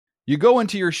You go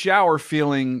into your shower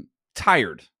feeling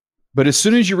tired, but as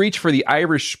soon as you reach for the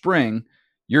Irish Spring,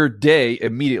 your day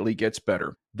immediately gets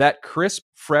better. That crisp,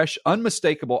 fresh,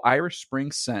 unmistakable Irish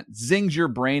Spring scent zings your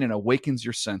brain and awakens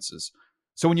your senses.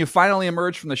 So when you finally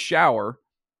emerge from the shower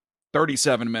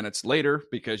 37 minutes later,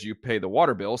 because you pay the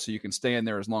water bill so you can stay in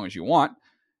there as long as you want,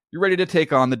 you're ready to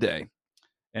take on the day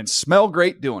and smell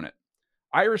great doing it.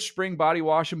 Irish Spring Body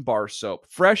Wash and Bar Soap.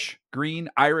 Fresh, green,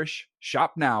 Irish.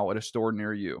 Shop now at a store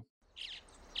near you.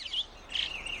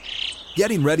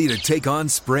 Getting ready to take on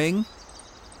spring?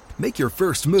 Make your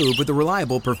first move with the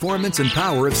reliable performance and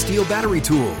power of Steel battery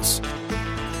tools.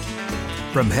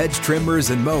 From hedge trimmers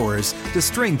and mowers to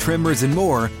string trimmers and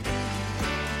more,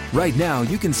 right now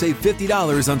you can save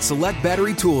 $50 on select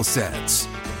battery tool sets.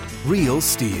 Real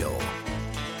Steel.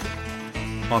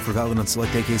 Offer valid on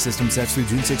select AK system sets through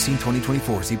June 16,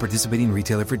 2024. See participating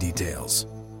retailer for details.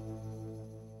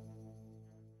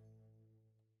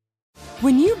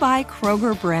 When you buy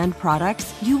Kroger brand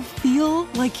products, you feel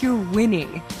like you're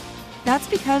winning. That's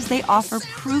because they offer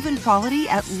proven quality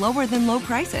at lower than low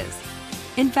prices.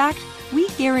 In fact, we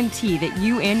guarantee that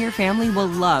you and your family will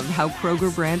love how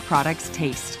Kroger brand products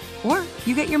taste, or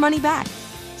you get your money back.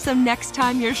 So next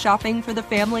time you're shopping for the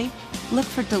family, look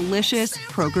for delicious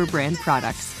Kroger brand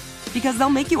products, because they'll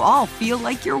make you all feel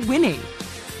like you're winning.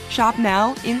 Shop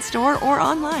now, in-store, or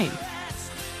online.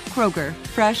 Kroger,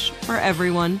 fresh for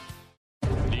everyone.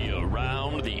 The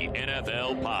Around the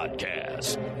NFL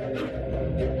podcast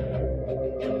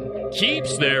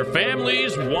keeps their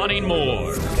families wanting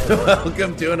more.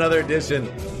 Welcome to another edition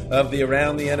of the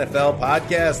Around the NFL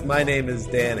podcast. My name is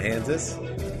Dan Hansis,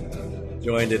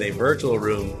 joined in a virtual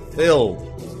room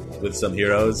filled with some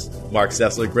heroes. Mark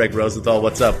Sessler, Gregg Rosenthal.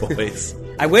 What's up, boys?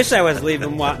 I wish I was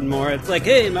leaving wanting more. It's like,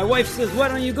 hey, my wife says, why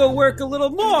don't you go work a little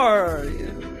more?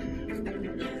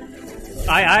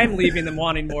 I'm leaving them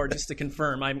wanting more, just to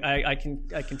confirm. I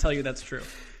can tell you that's true.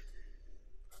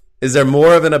 Is there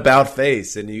more of an about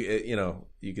face? And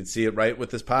you can see it right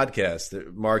with this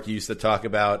podcast. Mark used to talk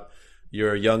about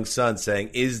your young son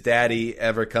saying, "Is Daddy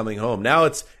ever coming home?" Now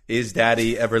it's, "Is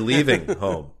Daddy ever leaving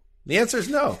home?" The answer is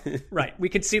no. Right. We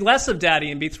could see less of Daddy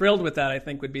and be thrilled with that, I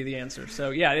think, would be the answer. So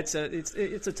yeah, it's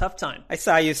a tough time. I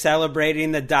saw you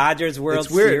celebrating the Dodgers World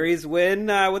Series win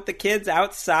with the kids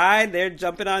outside. They're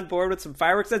jumping on board with some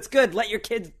fireworks. That's good. Let your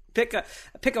kids pick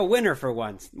a winner for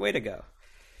once. Way to go.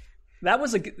 That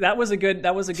was a good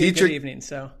Teacher, good evening.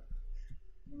 So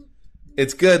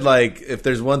it's good. Like, if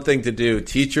there's one thing to do,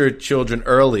 teach your children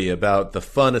early about the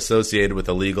fun associated with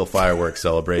illegal fireworks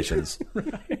celebrations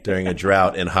right. during a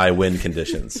drought and high wind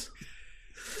conditions.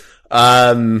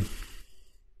 Yeah,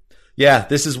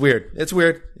 this is weird. It's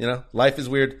weird. Life is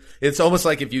weird. It's almost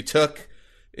like if you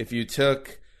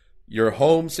took your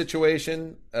home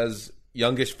situation as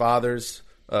youngish fathers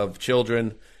of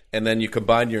children, and then you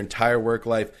combine your entire work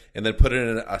life and then put it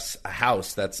in a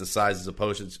house that's the size of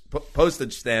a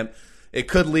postage stamp, it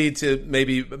could lead to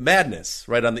maybe madness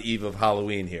right on the eve of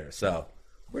Halloween here. So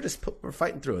we're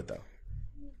fighting through it, though.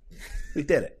 We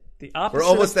did it. The opposite We're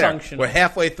almost of there. functional. We're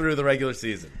halfway through the regular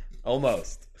season.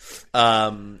 Almost.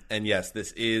 And yes,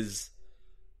 this is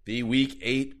the Week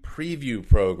 8 preview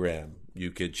program.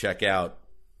 You could check out,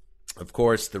 of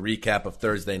course, the recap of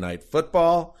Thursday Night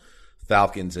Football,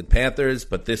 Falcons and Panthers,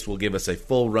 but this will give us a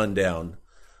full rundown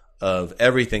of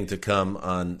everything to come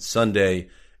on Sunday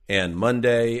and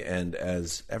Monday. And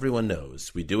as everyone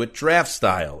knows, we do it draft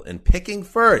style and picking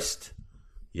first.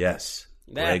 Yes,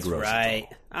 that's Gregg right.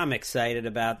 I'm excited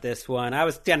about this one. I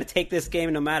was going to take this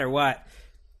game no matter what.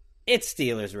 It's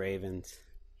Steelers-Ravens.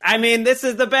 I mean, this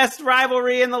is the best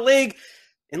rivalry in the league,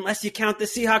 unless you count the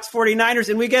Seahawks 49ers,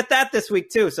 and we get that this week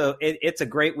too. So it's a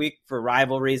great week for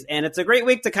rivalries, and it's a great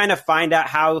week to kind of find out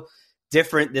how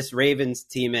different this Ravens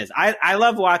team is. I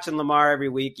love watching Lamar every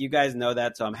week. You guys know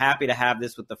that, so I'm happy to have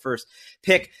this with the first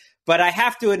pick. But I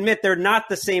have to admit, they're not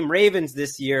the same Ravens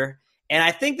this year, and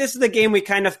I think this is the game we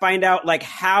kind of find out, like,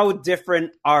 how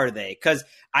different are they? Because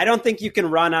I don't think you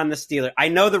can run on the Steelers. I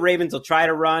know the Ravens will try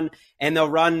to run, and they'll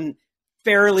run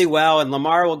fairly well, and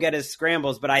Lamar will get his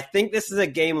scrambles, but I think this is a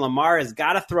game Lamar has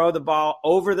got to throw the ball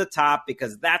over the top,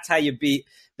 because that's how you beat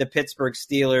the Pittsburgh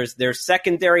Steelers. Their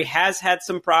secondary has had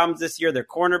some problems this year. Their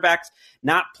cornerbacks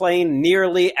not playing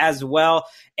nearly as well,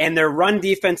 and their run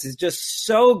defense is just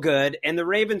so good, and the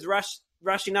Ravens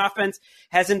rushing offense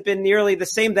hasn't been nearly the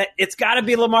same. That it's got to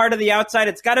be Lamar to the outside.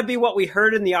 It's got to be what we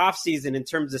heard in the offseason in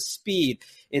terms of speed,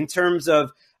 in terms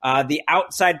of the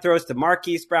outside throws to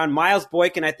Marquise Brown. Miles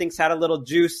Boykin, I think, has had a little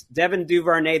juice. Devin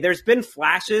Duvernay. There's been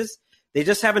flashes They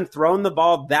just haven't thrown the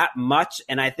ball that much,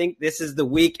 and I think this is the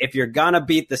week. If you're going to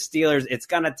beat the Steelers, it's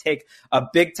going to take a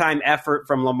big-time effort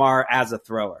from Lamar as a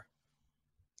thrower.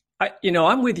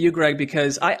 I'm with you, Greg,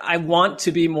 because I want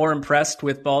to be more impressed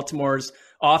with Baltimore's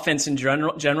offense in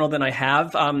general than I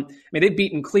have. They've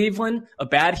beaten Cleveland, a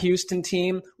bad Houston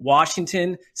team,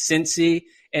 Washington, Cincy,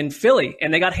 and Philly,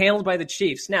 and they got handled by the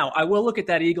Chiefs. Now, I will look at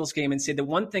that Eagles game and say the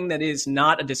one thing that is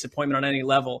not a disappointment on any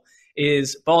level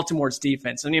is Baltimore's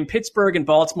defense. Pittsburgh and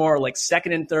Baltimore are like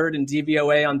second and third in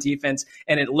DVOA on defense,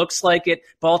 and it looks like it.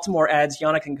 Baltimore adds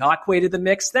Yannick Ngakoue to the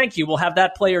mix. Thank you. We'll have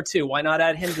that player too. Why not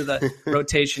add him to the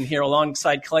rotation here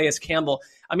alongside Calais Campbell?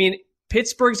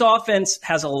 Pittsburgh's offense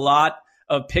has a lot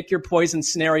of pick-your-poison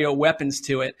scenario weapons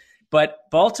to it, but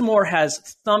Baltimore has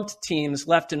thumped teams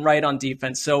left and right on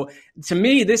defense. So to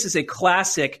me, this is a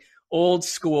classic old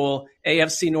school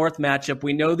AFC North matchup.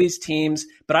 We know these teams,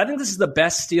 but I think this is the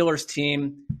best Steelers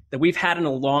team that we've had in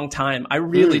a long time. I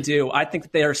really do. I think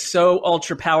that they are so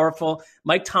ultra powerful.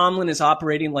 Mike Tomlin is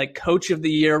operating like coach of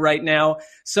the year right now.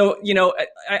 So,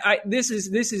 this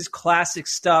is classic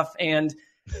stuff. And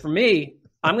for me,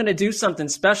 I'm going to do something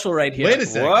special right here. Wait a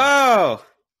second. Whoa.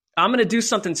 I'm going to do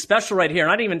something special right here,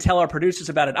 and I didn't even tell our producers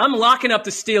about it. I'm locking up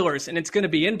the Steelers, and it's going to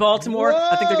be in Baltimore. Whoa.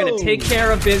 I think they're going to take care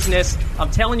of business.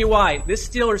 I'm telling you why. This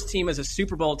Steelers team is a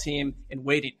Super Bowl team in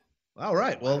waiting. All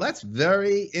right. Well, that's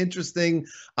very interesting.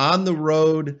 On the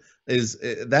road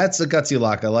that's a gutsy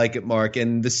lock. I like it, Mark.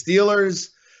 And the Steelers,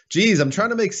 geez, I'm trying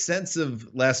to make sense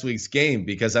of last week's game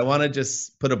because I want to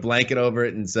just put a blanket over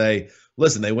it and say,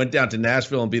 listen, they went down to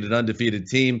Nashville and beat an undefeated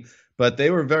team. But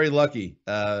they were very lucky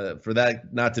for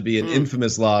that not to be an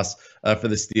infamous loss for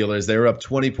the Steelers. They were up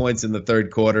 20 points in the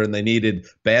third quarter, and they needed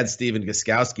bad Steven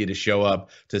Gostkowski to show up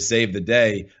to save the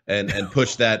day and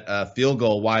push that field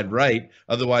goal wide right.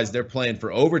 Otherwise, they're playing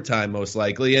for overtime most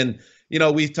likely. And,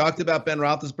 we've talked about Ben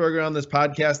Roethlisberger on this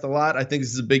podcast a lot. I think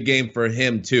this is a big game for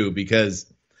him, too,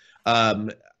 because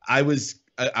I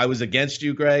was against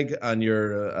you, Greg, on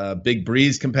your Big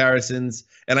Breeze comparisons.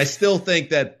 And I still think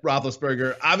that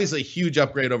Roethlisberger, obviously a huge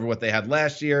upgrade over what they had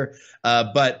last year,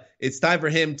 but it's time for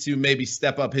him to maybe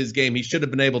step up his game. He should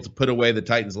have been able to put away the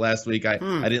Titans last week. I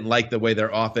didn't like the way their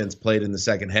offense played in the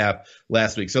second half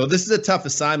last week. So this is a tough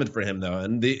assignment for him, though.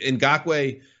 And the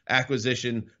Ngakoue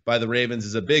acquisition by the Ravens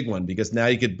is a big one because now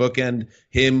you could bookend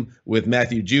him with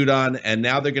Matthew Judon, and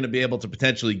now they're going to be able to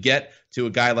potentially get to a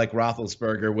guy like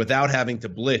Roethlisberger without having to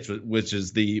blitz, which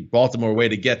is the Baltimore way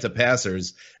to get to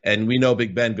passers. And we know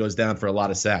Big Ben goes down for a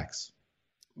lot of sacks.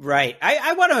 Right.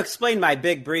 I want to explain my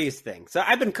Big Breeze thing. So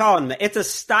I've been calling it, it's a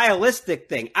stylistic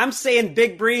thing. I'm saying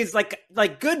Big Breeze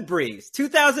like good Breeze,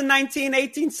 2019,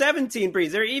 18, 17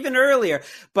 Breeze, or even earlier.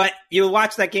 But you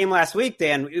watched that game last week,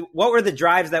 Dan. What were the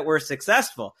drives that were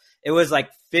successful? It was like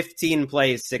 15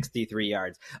 plays, 63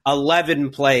 yards,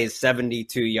 11 plays,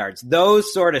 72 yards.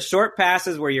 Those sort of short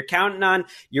passes where you're counting on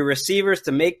your receivers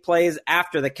to make plays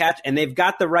after the catch, and they've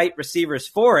got the right receivers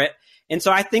for it. And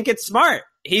so I think it's smart.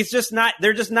 They're just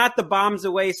not the bombs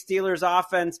away Steelers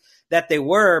offense that they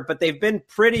were, but they've been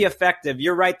pretty effective.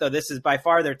 You're right, though. This is by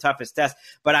far their toughest test,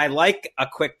 but I like a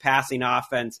quick passing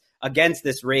offense against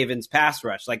this Ravens pass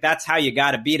rush. Like, that's how you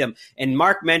got to beat them. And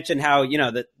Mark mentioned how,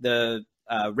 the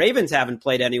Ravens haven't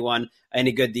played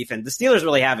any good defense. The Steelers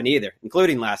really haven't either,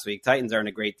 including last week. Titans aren't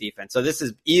a great defense. So this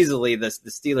is easily the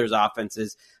Steelers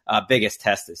offense's biggest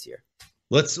test this year.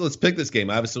 Let's pick this game.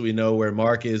 Obviously, we know where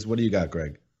Mark is. What do you got,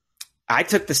 Greg? I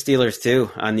took the Steelers,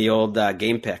 too, on the old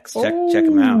game picks. Check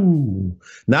them out.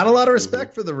 Not a lot of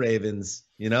respect for the Ravens.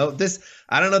 I don't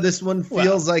know. This one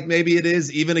feels like maybe it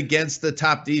is, even against the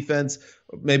top defense.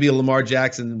 Maybe Lamar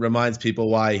Jackson reminds people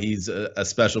why he's a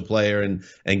special player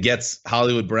and gets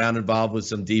Hollywood Brown involved with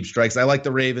some deep strikes. I like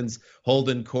the Ravens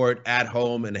holding court at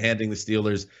home and handing the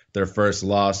Steelers their first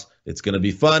loss. It's going to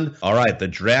be fun. All right, the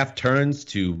draft turns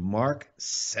to Mark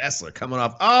Sessler coming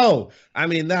off.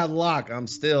 That lock. I'm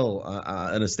still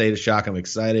in a state of shock. I'm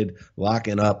excited.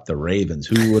 Locking up the Ravens.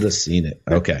 Who would have seen it?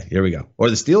 Okay, here we go. Or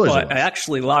the Steelers. Well, I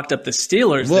actually locked up the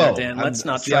Steelers there, Dan. Let's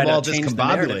not try to change the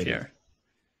narrative here.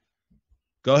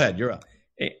 Go ahead. You're up.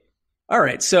 All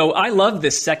right. So I love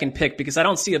this second pick because I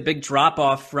don't see a big drop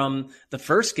off from the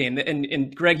first game.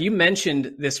 And Greg, you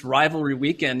mentioned this rivalry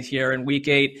weekend here in week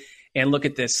 8. And look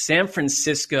at this, San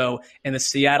Francisco and the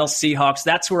Seattle Seahawks.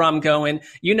 That's where I'm going.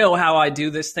 You know how I do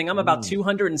this thing. I'm about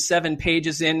 207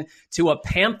 pages in to a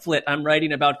pamphlet I'm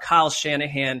writing about Kyle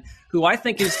Shanahan, who I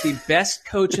think is the best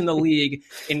coach in the league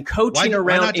in coaching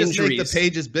around why not just injuries. Make the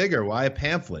pages bigger? Why a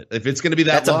pamphlet? If it's going to be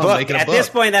that long, make it a book. At this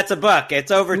point, that's a book. It's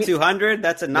over 200.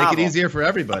 That's a novel. Make it easier for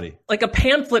everybody. Like a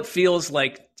pamphlet feels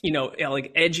like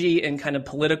like edgy and kind of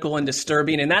political and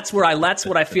disturbing. And that's what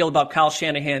I feel about Kyle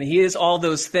Shanahan. He is all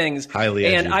those things. Highly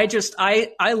edgy. And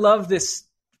I love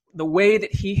the way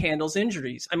that he handles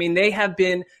injuries. I mean, they have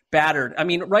been battered. I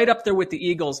mean, right up there with the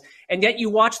Eagles. And yet you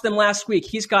watched them last week.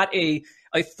 He's got a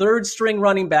third string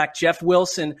running back, Jeff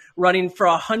Wilson, running for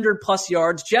 100+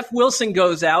 yards. Jeff Wilson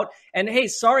goes out and, hey,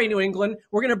 sorry, New England,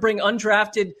 we're going to bring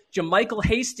undrafted Jermichael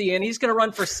Hasty in. He's going to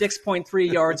run for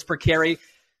 6.3 yards per carry.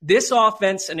 This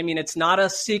offense, and I mean, it's not a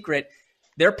secret,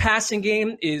 their passing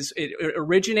game it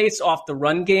originates off the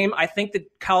run game. I think that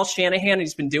Kyle Shanahan,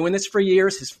 he's been doing this for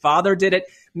years. His father did it,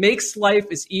 makes life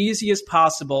as easy as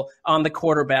possible on the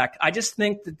quarterback. I just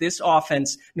think that this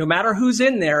offense, no matter who's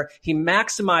in there, he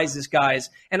maximizes guys.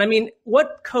 And I mean,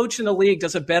 what coach in the league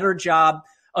does a better job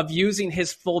of using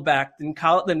his fullback than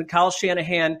Kyle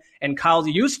Shanahan and Kyle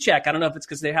Juszczyk? I don't know if it's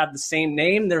because they have the same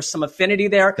name. There's some affinity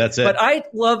there. That's it. But I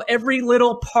love every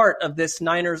little part of this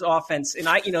Niners offense. And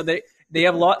they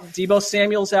have Deebo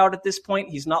Samuel's out at this point.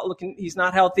 He's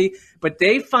not healthy, but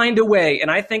they find a way.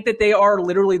 And I think that they are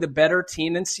literally the better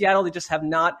team than Seattle. They just have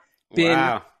not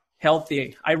been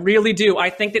healthy. I really do.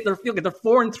 I think that they're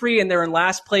 4-3 and they're in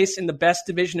last place in the best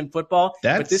division in football.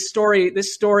 But this story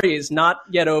is not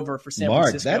yet over for San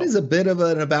Francisco. That is a bit of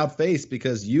an about face,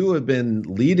 because you have been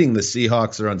leading the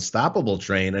Seahawks are unstoppable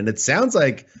train, and it sounds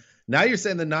like now you're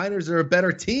saying the Niners are a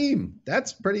better team.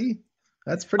 That's pretty.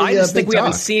 I just think we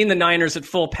haven't seen the Niners at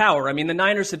full power. I mean, the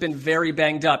Niners have been very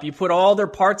banged up. You put all their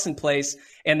parts in place,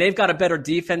 and they've got a better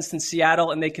defense than Seattle,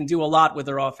 and they can do a lot with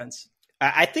their offense.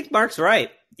 I think Mark's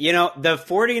right. The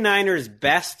 49ers'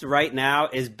 best right now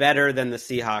is better than the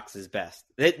Seahawks' best.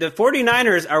 The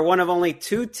 49ers are one of only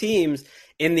two teams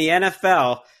in the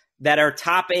NFL that are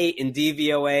top 8 in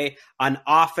DVOA on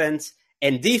offense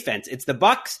and defense. It's the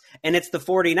Bucs and it's the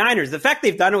 49ers. The fact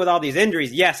they've done it with all these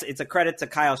injuries, yes, it's a credit to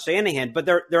Kyle Shanahan, but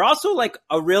they're also like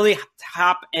a really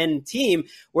top-end team,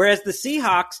 whereas the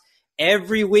Seahawks,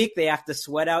 every week they have to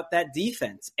sweat out that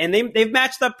defense. And they've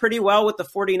matched up pretty well with the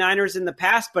 49ers in the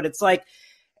past, but it's like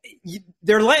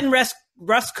they're letting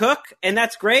Russ cook, and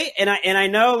that's great. And I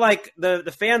know like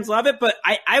the fans love it, but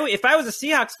I if I was a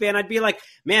Seahawks fan, I'd be like,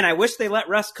 man, I wish they let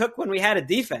Russ cook when we had a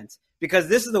defense, because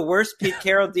this is the worst Pete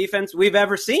Carroll defense we've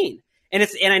ever seen. And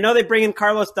I know they bring in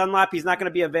Carlos Dunlap. He's not going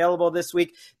to be available this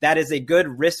week. That is a good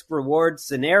risk-reward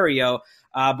scenario.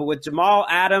 But with Jamal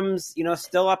Adams,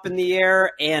 still up in the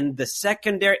air, and the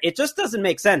secondary, it just doesn't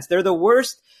make sense. They're the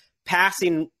worst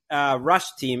passing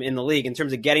rush team in the league in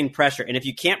terms of getting pressure. And if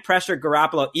you can't pressure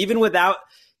Garoppolo, even without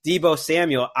Deebo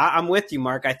Samuel, I'm with you,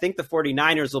 Mark. I think the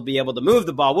 49ers will be able to move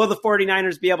the ball. Will the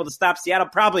 49ers be able to stop Seattle?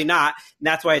 Probably not. And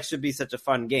that's why it should be such a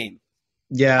fun game.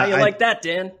 Yeah. How you like that,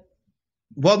 Dan?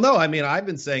 Well, no, I mean, I've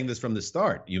been saying this from the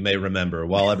start. You may remember,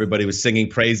 while everybody was singing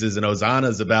praises and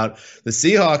hosannas about the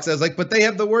Seahawks, I was like, but they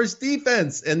have the worst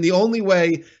defense. And the only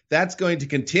way that's going to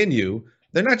continue,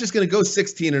 they're not just going to go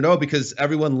 16-0 because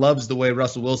everyone loves the way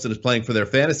Russell Wilson is playing for their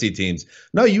fantasy teams.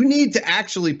 No, you need to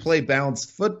actually play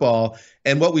balanced football.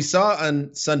 And what we saw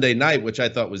on Sunday night, which I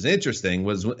thought was interesting,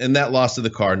 was in that loss to the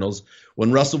Cardinals,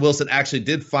 when Russell Wilson actually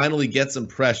did finally get some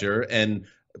pressure and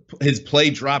his play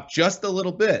dropped just a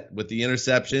little bit with the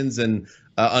interceptions and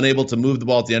unable to move the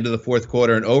ball at the end of the fourth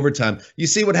quarter and overtime. You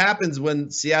see what happens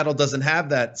when Seattle doesn't have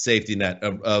that safety net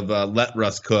of let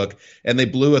Russ cook, and they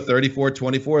blew a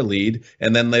 34-24 lead,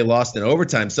 and then they lost in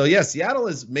overtime. So, yeah, Seattle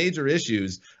has major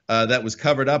issues that was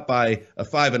covered up by a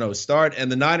 5-0 start. And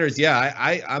the Niners,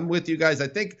 I'm with you guys. I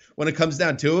think when it comes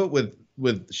down to it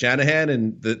with Shanahan,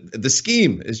 and the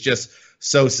scheme is just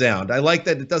so sound. I like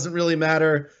that it doesn't really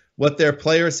matter what their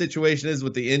player situation is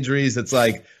with the injuries. It's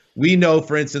like, we know,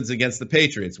 for instance, against the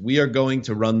Patriots, we are going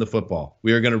to run the football.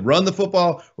 We are going to run the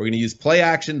football. We're going to use play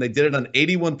action. They did it on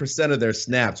 81% of their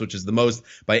snaps, which is the most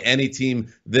by any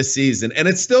team this season. And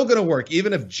it's still going to work,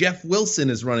 even if Jeff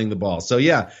Wilson is running the ball. So,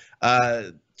 yeah.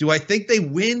 Do I think they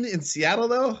win in Seattle,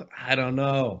 though? I don't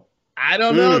know.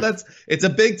 It's a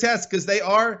big test, because they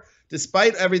are,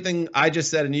 despite everything I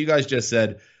just said and you guys just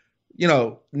said,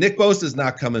 Nick Bosa's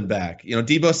not coming back.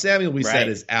 Deebo Samuel, we said,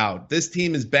 is out. This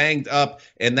team is banged up,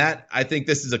 and I think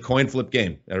this is a coin flip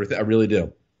game. I really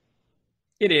do.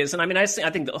 It is. And I mean, I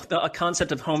think the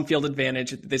concept of home field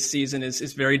advantage this season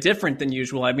is very different than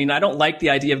usual. I mean, I don't like the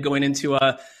idea of going into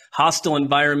a hostile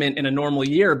environment in a normal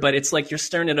year, but it's like you're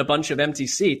staring at a bunch of empty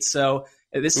seats. So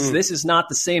this is not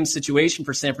the same situation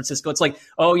for San Francisco. It's like,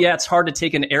 oh yeah, it's hard to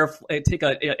take an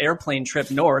airplane trip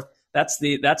north. That's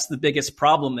the biggest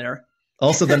problem there.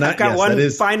 Also, I've got one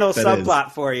final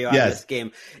subplot for you on this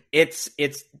game. It's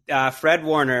Fred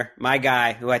Warner, my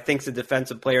guy, who I think is a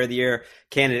Defensive Player of the Year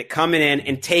candidate, coming in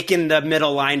and taking the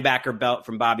middle linebacker belt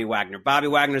from Bobby Wagner. Bobby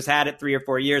Wagner's had it 3 or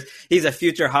 4 years. He's a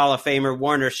future Hall of Famer.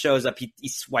 Warner shows up. He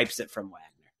swipes it from Wagner.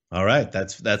 All right,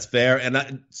 that's fair.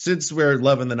 And since we're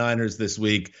loving the Niners this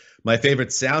week, my favorite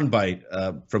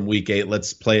soundbite from Week 8,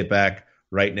 let's play it back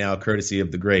right now, courtesy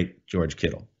of the great George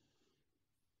Kittle.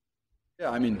 Yeah,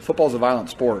 I mean, football's a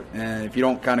violent sport, and if you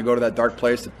don't kind of go to that dark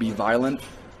place to be violent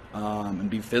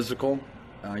and be physical,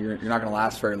 you're not going to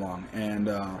last very long. And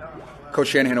Coach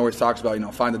Shanahan always talks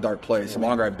about, find the dark place. The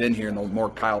longer I've been here and the more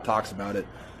Kyle talks about it,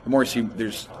 the more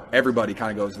you see everybody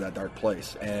kind of goes to that dark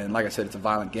place. And like I said, it's a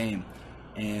violent game,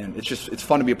 and it's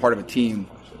fun to be a part of a team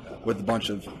with a bunch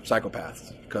of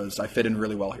psychopaths because I fit in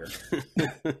really well here.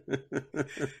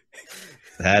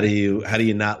 How do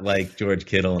you not like George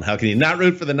Kittle, and how can you not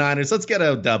root for the Niners? Let's get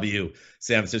a W,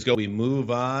 San Francisco. We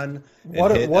move on.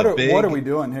 What are we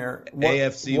doing here?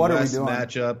 AFC West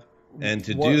matchup, and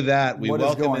to do that, we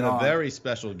welcome in a very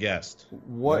special guest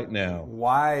right now.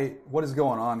 Why? What is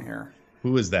going on here?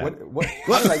 Who is that?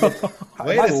 How did I get?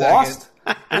 Wait a second.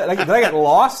 Did I get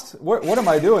lost? What am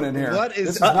I doing in here?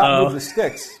 This is not Move the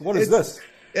Sticks. What is this?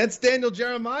 It's Daniel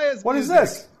Jeremiah's. What music. Is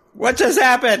this? What just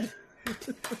happened?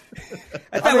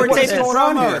 I thought we were taping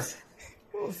promos.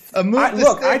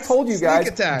 Look, I told you guys,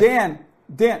 Dan,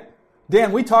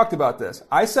 we talked about this.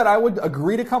 I said I would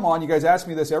agree to come on. You guys ask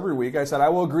me this every week. I said I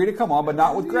will agree to come on, but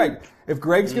not with Gregg. If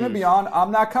Gregg's going to be on,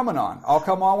 I'm not coming on. I'll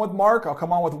come on with Mark. I'll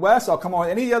come on with Wes. I'll come on with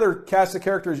any other cast of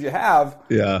characters you have.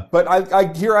 Yeah. But I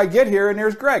get here, and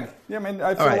there's Gregg. Yeah, I mean,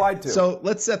 I feel lied to. So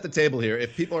let's set the table here.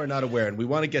 If people are not aware, and we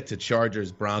want to get to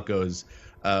Chargers, Broncos,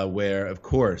 where, of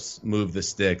course, Move the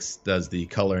Sticks does the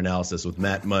color analysis with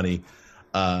Matt Money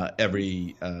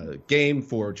every game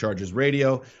for Chargers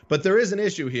Radio. But there is an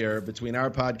issue here between our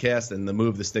podcast and the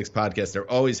Move the Sticks podcast. There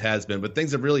always has been, but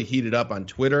things have really heated up on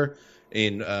Twitter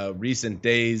in recent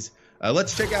days.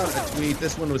 Let's check out a tweet.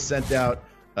 This one was sent out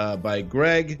by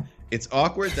Gregg. It's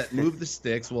awkward that Move the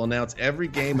Sticks will announce every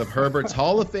game of Herbert's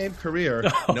Hall of Fame career,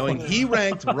 knowing he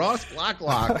ranked Ross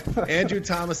Blacklock, Andrew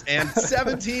Thomas, and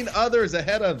 17 others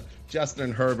ahead of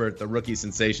Justin Herbert, the rookie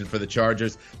sensation for the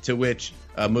Chargers, to which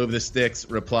Move the Sticks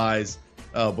replies,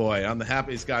 oh boy, I'm the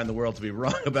happiest guy in the world to be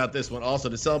wrong about this one. Also,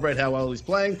 to celebrate how well he's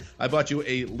playing, I bought you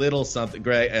a little something.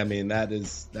 Gregg, I mean,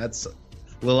 that's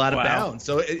a little out of bounds.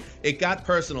 So it got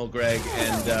personal, Gregg,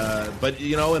 and but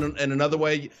in another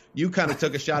way, you kind of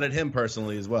took a shot at him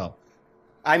personally as well.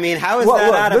 I mean, how is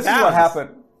that out of bounds? This is what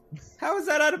happened. How is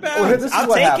that out of bounds?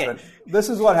 I'll take it. This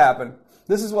is what happened.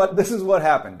 This is what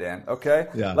happened, Dan. Okay.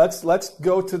 Yeah. Let's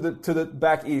go to the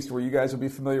back east where you guys will be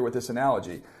familiar with this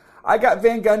analogy. I got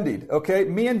Van Gundy'd, okay?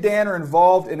 Me and Dan are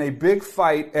involved in a big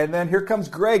fight, and then here comes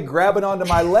Gregg grabbing onto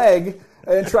my leg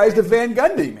and tries to Van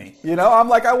Gundy me. I'm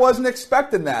like, I wasn't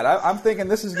expecting that. I'm thinking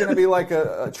this is going to be like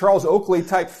a Charles Oakley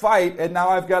type fight, and now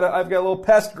I've got a little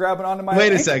pest grabbing onto my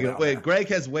leg. Wait a second. Wait, Gregg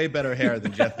has way better hair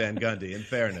than Jeff Van Gundy, in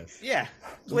fairness. Yeah,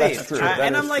 please. That's true.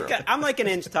 I'm like an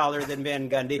inch taller than Van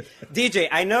Gundy. DJ,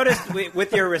 I noticed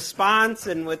with your response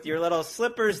and with your little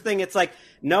slippers thing, it's like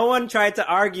no one tried to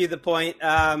argue the point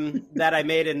that I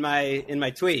made in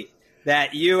my tweet.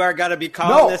 That you are going to be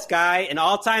calling this guy an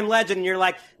all-time legend. And you're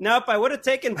like, nope, I would have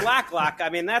taken Blacklock. I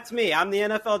mean, that's me. I'm the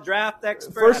NFL draft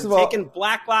expert. First of all, taking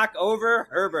Blacklock over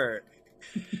Herbert.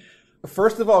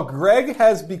 First of all, Gregg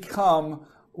has become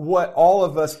what all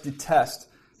of us detest.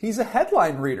 He's a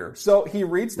headline reader. So he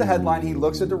reads the headline. He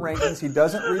looks at the rankings. He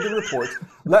doesn't read the reports.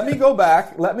 Let me go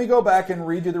back and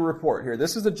read you the report here.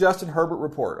 This is the Justin Herbert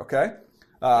report, okay?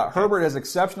 Herbert has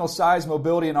exceptional size,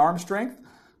 mobility, and arm strength.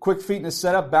 Quick feet in his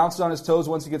setup, bounces on his toes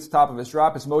once he gets to the top of his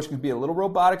drop. His motion can be a little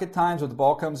robotic at times, but the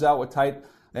ball comes out with tight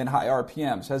and high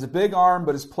RPMs. Has a big arm,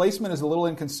 but his placement is a little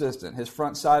inconsistent. His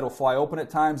front side will fly open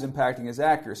at times, impacting his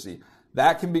accuracy.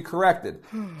 That can be corrected.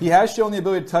 He has shown the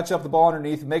ability to touch up the ball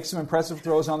underneath, make some impressive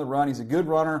throws on the run. He's a good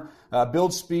runner,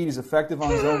 builds speed. He's effective on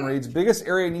his own reads. Biggest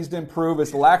area he needs to improve is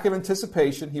the lack of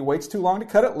anticipation. He waits too long to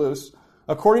cut it loose.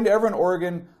 According to everyone,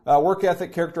 Oregon, work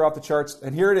ethic, character off the charts.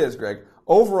 And here it is, Gregg.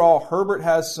 Overall, Herbert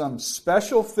has some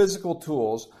special physical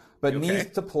tools, but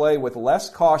needs to play with less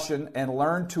caution and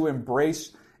learn to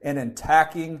embrace an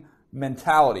attacking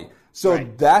mentality. So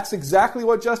that's exactly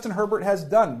what Justin Herbert has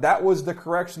done. That was the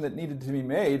correction that needed to be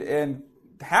made. And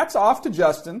hats off to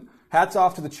Justin. Hats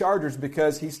off to the Chargers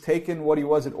because he's taken what he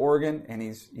was at Oregon and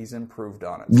he's improved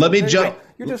on it. So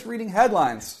you're just reading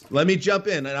headlines. Let me jump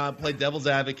in and I'll play devil's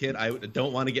advocate. I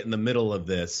don't want to get in the middle of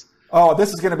this. Oh,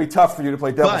 this is going to be tough for you to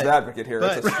play devil's advocate here.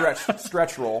 It's a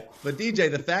stretch role. But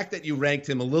DJ, the fact that you ranked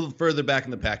him a little further back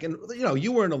in the pack, and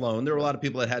you weren't alone. There were a lot of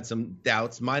people that had some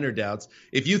doubts, minor doubts.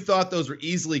 If you thought those were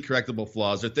easily correctable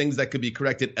flaws or things that could be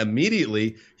corrected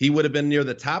immediately, he would have been near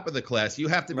the top of the class. You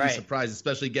have to be surprised,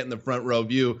 especially getting the front row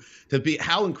view, to be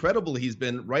how incredible he's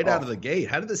been right out of the gate.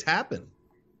 How did this happen?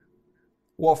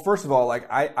 Well, first of all,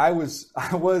 like I was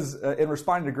in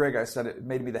responding to Gregg, I said it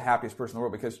made me the happiest person in the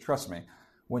world because trust me.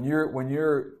 When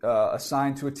you're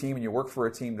assigned to a team and you work for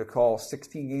a team to call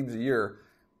 16 games a year,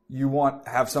 you want to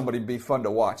have somebody be fun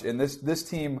to watch. And this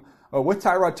team with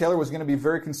Tyrod Taylor was going to be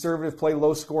very conservative, play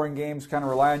low-scoring games, kind of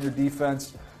rely on your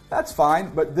defense. That's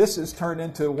fine, but this has turned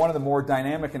into one of the more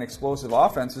dynamic and explosive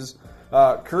offenses,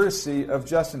 courtesy of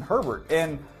Justin Herbert.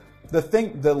 And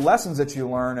the lessons that you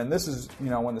learn, and this is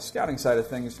on the scouting side of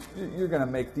things, you're going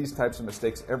to make these types of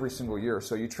mistakes every single year.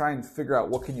 So you try and figure out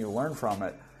what can you learn from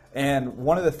it. And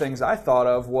one of the things I thought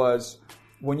of was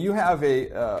when you have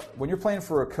when you're playing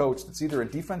for a coach that's either a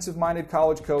defensive-minded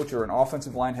college coach or an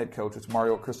offensive line head coach, which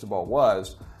Mario Cristobal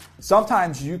was,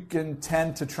 sometimes you can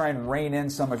tend to try and rein in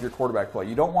some of your quarterback play.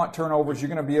 You don't want turnovers. You're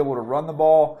going to be able to run the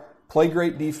ball, play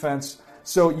great defense.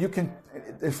 So you can,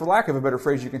 for lack of a better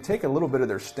phrase, you can take a little bit of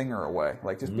their stinger away.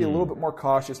 Like just be a little bit more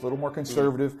cautious, a little more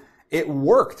conservative. It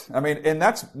worked. I mean, and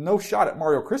that's no shot at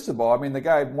Mario Cristobal. I mean, the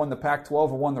guy won the Pac-12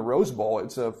 and won the Rose Bowl.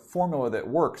 It's a formula that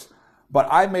works. But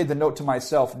I made the note to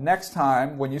myself, next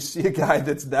time when you see a guy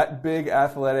that's that big,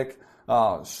 athletic,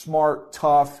 smart,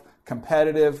 tough,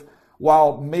 competitive,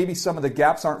 while maybe some of the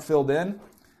gaps aren't filled in,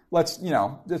 let's,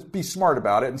 just be smart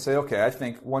about it and say, okay, I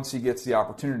think once he gets the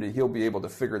opportunity, he'll be able to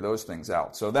figure those things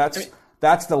out. So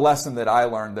that's the lesson that I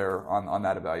learned there on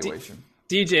that evaluation.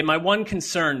 DJ, my one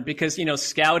concern, because,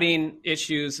 scouting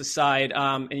issues aside,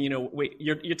 and,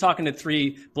 you're talking to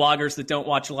three bloggers that don't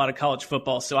watch a lot of college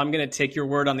football, so I'm going to take your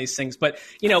word on these things. But,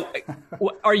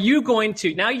 are you going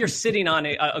to, now you're sitting on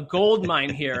a gold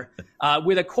mine here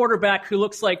with a quarterback who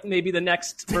looks like maybe the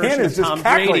next version of Tom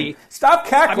Brady. Stop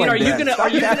cackling, I mean, are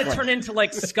you going to turn into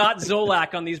like Scott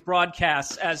Zolak on these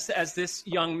broadcasts as this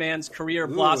young man's career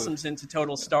blossoms into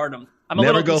total stardom? I'm a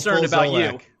little concerned about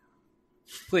Zolak. You.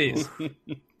 Please.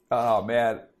 Oh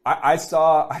man, I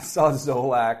saw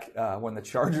Zolak when the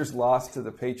Chargers lost to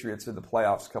the Patriots in the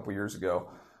playoffs a couple years ago,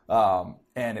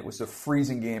 and it was a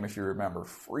freezing game, if you remember,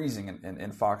 freezing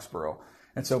in Foxborough.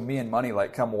 And so me and Money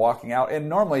come walking out, and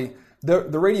normally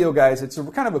the radio guys, it's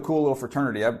kind of a cool little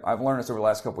fraternity. I've learned this over the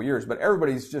last couple of years, but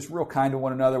everybody's just real kind to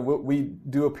one another. We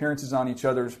do appearances on each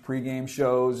other's pregame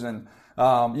shows, and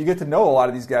you get to know a lot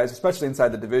of these guys, especially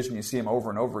inside the division. You see them over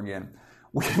and over again.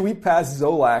 We passed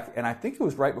Zolak, and I think it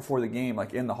was right before the game,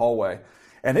 in the hallway.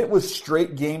 And it was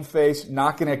straight game face,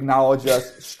 not going to acknowledge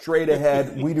us, straight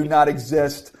ahead, we do not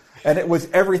exist. And it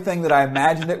was everything that I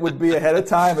imagined it would be ahead of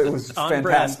time. It was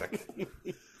fantastic.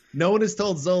 No one has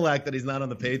told Zolak that he's not on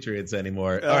the Patriots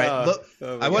anymore. All right, look,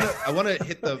 I want to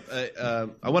hit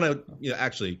the I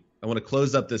want to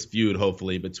close up this feud,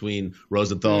 hopefully, between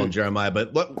Rosenthal and Jeremiah.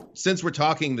 But since we're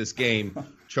talking this game,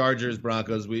 Chargers,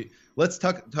 Broncos, let's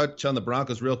touch on the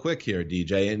Broncos real quick here,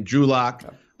 DJ. And Drew Lock,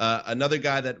 another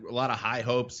guy that a lot of high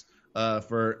hopes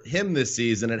for him this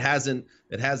season. It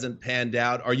hasn't panned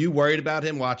out. Are you worried about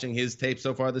him watching his tape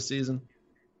so far this season?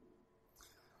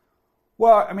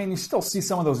 Well, I mean, you still see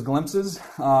some of those glimpses.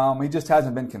 He just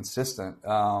hasn't been consistent.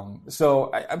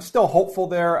 So I'm still hopeful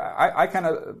there.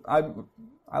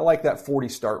 I like that 40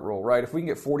 start rule, right? If we can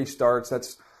get 40 starts,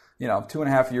 that's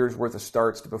 2.5 years worth of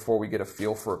starts before we get a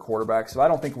feel for a quarterback. So I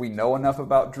don't think we know enough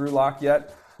about Drew Lock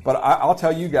yet. But I'll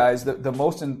tell you guys that the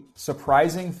most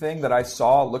surprising thing that I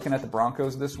saw looking at the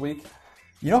Broncos this week,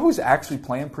 who's actually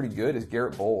playing pretty good is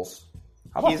Garrett Bowles.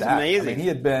 How about that? Amazing.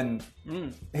 I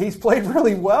mean, he's played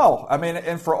really well. I mean,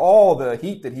 and for all the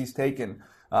heat that he's taken,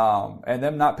 and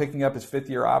them not picking up his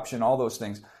fifth-year option, all those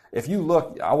things. If you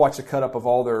look, I watched a cut-up of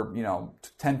all their,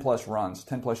 10-plus runs,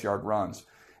 10-plus yard runs.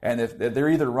 And if they're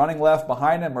either running left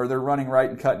behind him or they're running right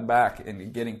and cutting back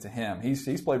and getting to him,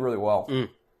 he's played really well.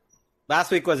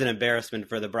 Last week was an embarrassment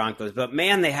for the Broncos, but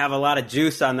man, they have a lot of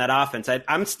juice on that offense.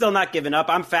 I'm still not giving up.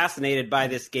 I'm fascinated by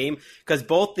this game because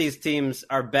both these teams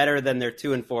are better than their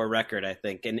 2-4 record, I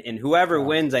think. And whoever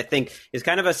wins, I think, is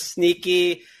kind of a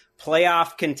sneaky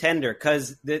playoff contender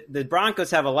because the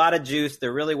Broncos have a lot of juice.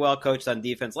 They're really well coached on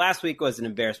defense. Last week was an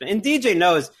embarrassment. And DJ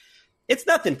knows it's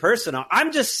nothing personal.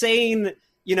 I'm just saying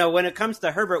when it comes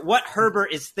to Herbert, what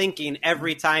Herbert is thinking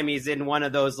every time he's in one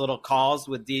of those little calls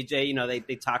with DJ,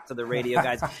 they talk to the radio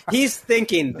guys. He's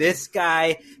thinking, this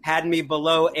guy had me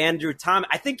below Andrew Thomas.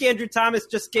 I think Andrew Thomas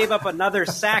just gave up another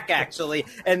sack, actually,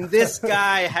 and this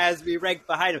guy has me ranked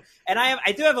behind him. And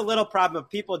I do have a little problem of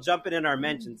people jumping in our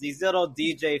mentions, these little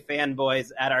DJ fanboys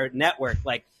at our network,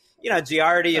 like,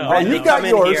 Giardi and Ben,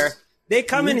 they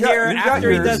come in here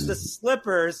after he does the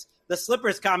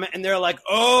slippers comment, and they're like,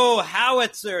 "Oh,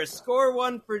 howitzer, score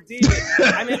one for D."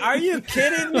 I mean, are you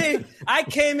kidding me? I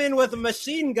came in with a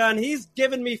machine gun. He's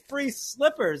giving me free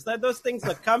slippers. Those things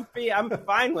look comfy. I'm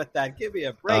fine with that. Give me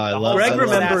a break. Greg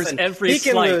remembers every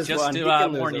slight just to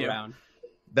warn you.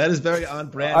 That is very on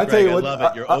brand, Greg. I love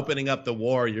it. You're opening up the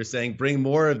war. You're saying, bring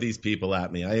more of these people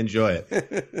at me. I enjoy it.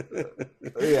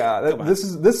 This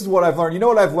is what I've learned. You know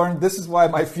what I've learned? This is why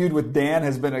my feud with Dan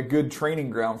has been a good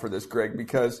training ground for this, Greg,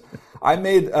 because I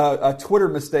made a Twitter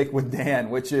mistake with Dan,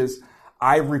 which is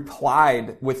I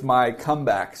replied with my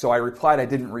comeback. So I replied, I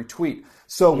didn't retweet.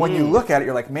 So when you look at it,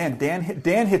 you're like, man, Dan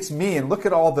hits me, and look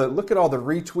at all the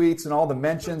retweets and all the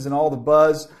mentions and all the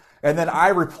buzz. And then I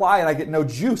reply and I get no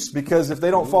juice, because if they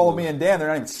don't follow me and Dan, they're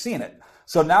not even seeing it.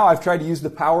 So now I've tried to use the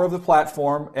power of the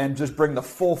platform and just bring the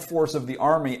full force of the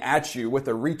army at you with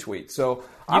a retweet. So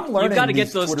I'm learning. You've got to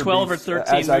get those Twitter 12 or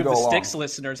 13 Move the Sticks along.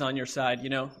 Listeners on your side.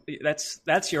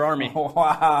 That's your army.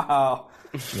 Wow.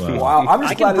 I'm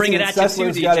just I can bring it at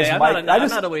you too, DJ. I'm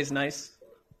not always nice.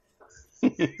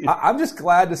 I'm just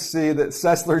glad to see that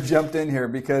Sessler jumped in here,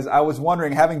 because I was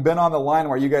wondering, having been on the line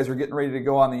where you guys were getting ready to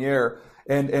go on the air,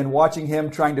 and watching him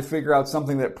trying to figure out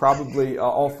something that probably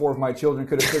all four of my children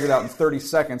could have figured out in 30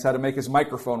 seconds, how to make his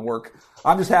microphone work.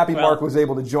 I'm just happy Mark was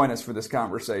able to join us for this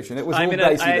conversation. It was a little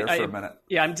dicey there for a minute.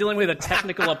 Yeah, I'm dealing with a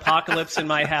technical apocalypse in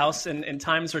my house, and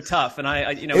times are tough. And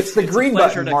it's the green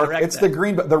button, Mark. It's the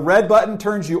green button. The red button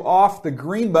turns you off. The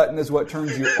green button is what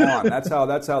turns you on. That's how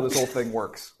this whole thing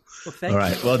works. All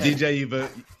right. Well, DJ,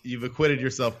 you've acquitted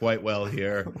yourself quite well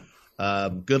here.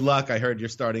 Good luck. I heard you're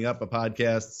starting up a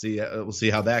podcast. We'll see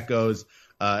how that goes.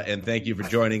 And thank you for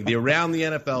joining the Around the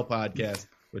NFL podcast,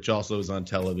 which also is on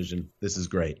television. This is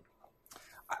great.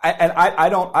 I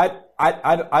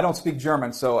don't speak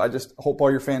German, so I just hope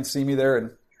all your fans see me there,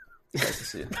 and nice to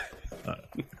see you.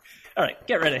 All right,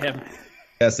 get rid of him.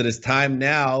 Yes, it is time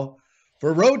now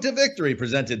for Road to Victory,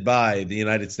 presented by the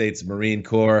United States Marine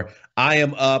Corps. I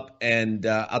am up, and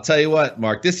I'll tell you what,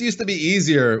 Mark, this used to be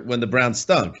easier when the Browns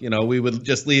stunk. We would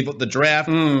just leave the draft.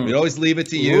 We'd always leave it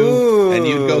to you, and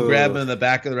you'd go grab them in the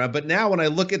back of the round. But now when I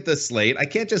look at the slate, I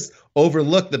can't just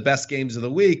overlook the best games of the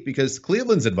week, because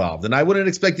Cleveland's involved. And I wouldn't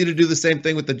expect you to do the same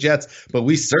thing with the Jets, but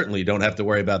we certainly don't have to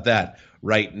worry about that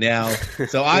right now.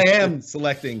 So I am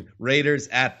selecting Raiders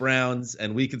at Browns,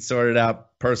 and we can sort it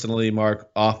out personally, Mark,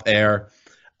 off air.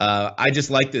 I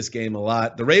just like this game a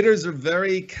lot. The Raiders are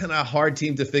very kind of hard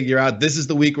team to figure out. This is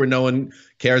the week where no one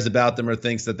cares about them or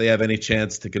thinks that they have any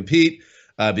chance to compete,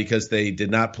 because they did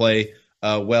not play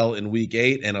well in week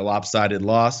 8 and a lopsided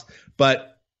loss.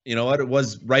 But you know what? It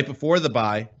was right before the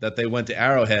bye that they went to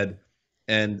Arrowhead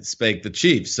and spanked the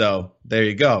Chiefs. So there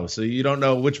you go. So you don't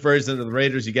know which version of the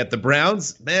Raiders you get. The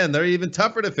Browns, man, they're even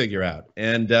tougher to figure out.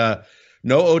 And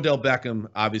no Odell Beckham,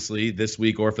 obviously, this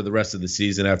week or for the rest of the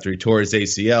season after he tore his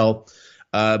ACL.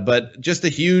 But just a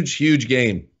huge, huge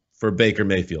game for Baker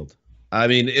Mayfield. I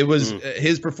mean, it was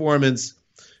his performance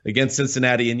against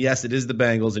Cincinnati. And yes, it is the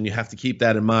Bengals, and you have to keep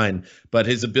that in mind. But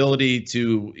his ability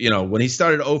to, when he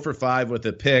started 0 for 5 with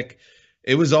a pick,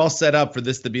 it was all set up for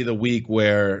this to be the week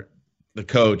where the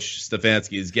coach,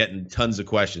 Stefanski, is getting tons of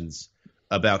questions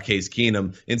about Case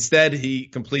Keenum. Instead, he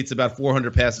completes about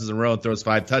 400 passes in a row and throws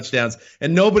 5 touchdowns,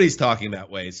 and nobody's talking that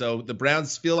way. So the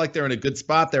Browns feel like they're in a good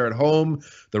spot. They're at home.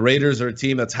 The Raiders are a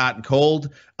team that's hot and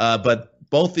cold, but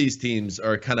both these teams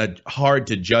are kind of hard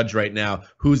to judge right now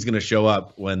who's going to show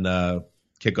up when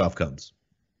kickoff comes.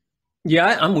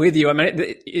 Yeah, I'm with you. I mean,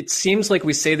 it seems like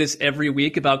we say this every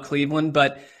week about Cleveland,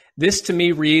 but this to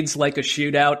me reads like a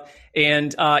shootout.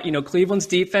 And, Cleveland's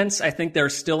defense, I think they're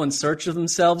still in search of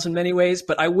themselves in many ways.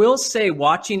 But I will say,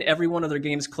 watching every one of their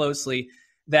games closely,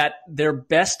 that their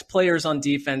best players on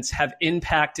defense have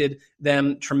impacted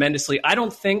them tremendously. I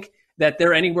don't think that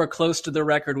they're anywhere close to their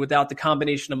record without the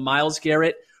combination of Myles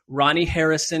Garrett, Ronnie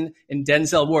Harrison, and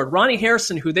Denzel Ward. Ronnie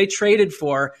Harrison, who they traded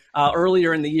for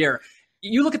earlier in the year.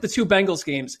 You look at the 2 Bengals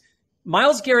games,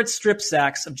 Myles Garrett's strip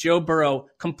sacks of Joe Burrow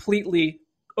completely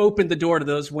opened the door to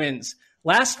those wins.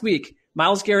 Last week,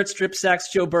 Myles Garrett strip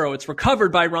sacks Joe Burrow. It's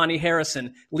recovered by Ronnie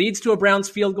Harrison. Leads to a Browns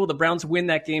field goal. The Browns win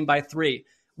that game by 3.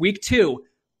 Week 2,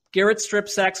 Garrett strip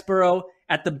sacks Burrow,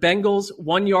 at the Bengals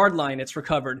 1 yard line. It's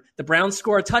recovered. The Browns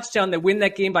score a touchdown. They win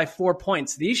that game by 4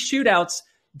 points. These shootouts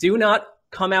do not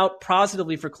come out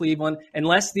positively for Cleveland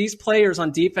unless these players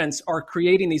on defense are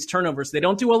creating these turnovers. They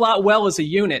don't do a lot well as a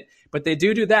unit, but they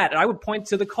do that. And I would point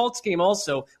to the Colts game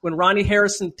also when Ronnie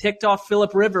Harrison picked off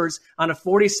Phillip Rivers on a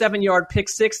 47-yard pick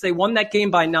six. They won that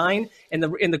game by 9, and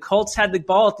the Colts had the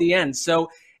ball at the end. So,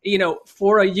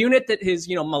 for a unit that is,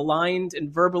 maligned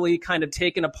and verbally kind of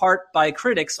taken apart by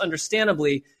critics,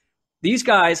 understandably, these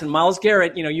guys and Myles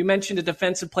Garrett, you mentioned a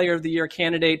Defensive Player of the Year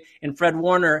candidate and Fred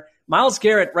Warner. Myles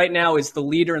Garrett right now is the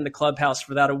leader in the clubhouse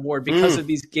for that award because of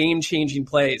these game-changing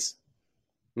plays.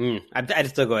 I'd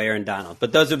still go Aaron Donald,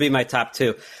 but those would be my top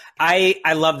two.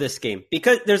 I love this game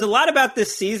because there's a lot about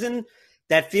this season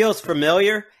that feels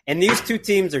familiar, and these two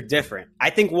teams are different.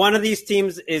 I think one of these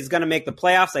teams is going to make the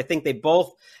playoffs. I think they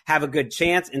both have a good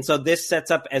chance, and so this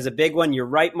sets up as a big one. You're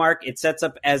right, Mark. It sets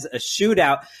up as a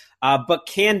shootout, but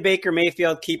can Baker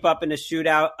Mayfield keep up in a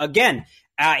shootout? Again,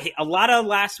 a lot of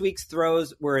last week's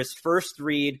throws were his first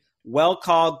read,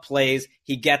 well-called plays.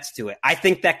 He gets to it. I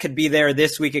think that could be there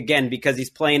this week again because he's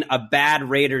playing a bad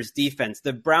Raiders defense.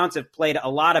 The Browns have played a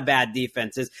lot of bad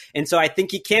defenses, and so I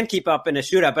think he can keep up in a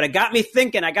shootout. But it got me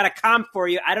thinking. I got a comp for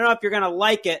you. I don't know if you're going to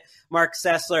like it, Mark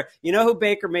Sessler. You know who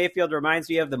Baker Mayfield reminds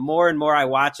me of the more and more I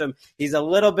watch him? He's a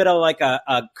little bit of like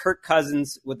a Kirk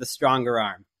Cousins with a stronger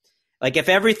arm. Like if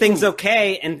everything's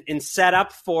okay and set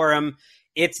up for him,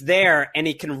 it's there, and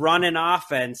he can run an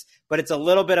offense, but it's a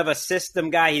little bit of a system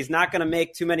guy. He's not going to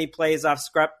make too many plays off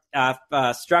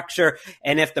structure,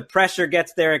 and if the pressure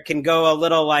gets there, it can go a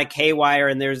little like haywire,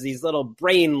 and there's these little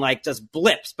brain like just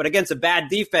blips. But against a bad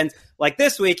defense like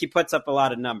this week, he puts up a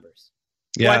lot of numbers.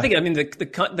 Yeah. Well, I think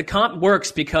the comp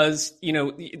works because,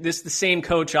 the same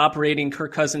coach operating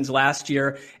Kirk Cousins last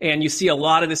year, and you see a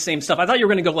lot of the same stuff. I thought you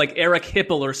were going to go like Eric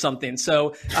Hipple or something.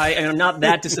 So I'm not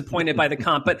that disappointed by the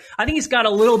comp, but I think he's got a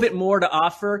little bit more to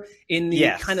offer in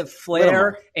the kind of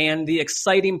flair and the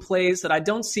exciting plays that I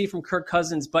don't see from Kirk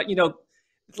Cousins. But,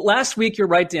 last week, you're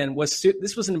right, Dan,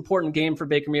 this was an important game for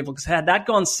Baker Mayfield because had that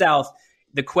gone south,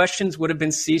 the questions would have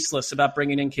been ceaseless about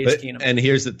bringing in Case Keenum. And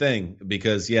here's the thing,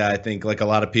 because, I think like a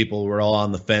lot of people were all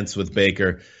on the fence with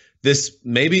Baker.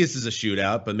 Maybe this is a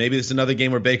shootout, but maybe this is another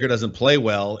game where Baker doesn't play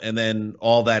well, and then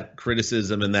all that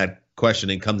criticism and that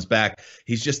questioning comes back.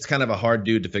 He's just kind of a hard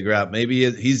dude to figure out. Maybe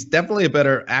he's definitely a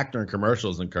better actor in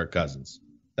commercials than Kirk Cousins.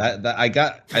 I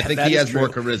think he has more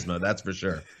charisma, that's for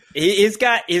sure. He's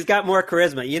got more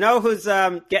charisma. You know who's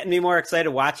getting me more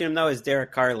excited watching him, though, is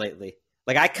Derek Carr lately.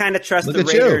 Like, I kind of trust the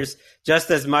Raiders just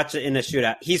as much in a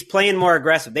shootout. He's playing more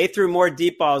aggressive. They threw more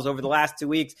deep balls over the last 2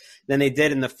 weeks than they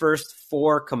did in the first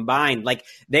 4 combined. Like,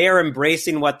 they are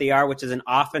embracing what they are, which is an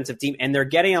offensive team, and they're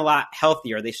getting a lot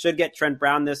healthier. They should get Trent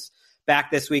Brown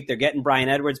back this week. They're getting Bryan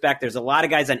Edwards back. There's a lot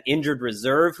of guys on injured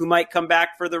reserve who might come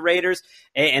back for the Raiders,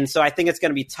 and so I think it's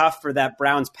going to be tough for that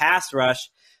Browns pass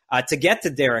rush to get to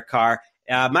Derek Carr.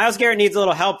 Myles Garrett needs a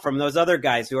little help from those other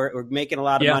guys who are making a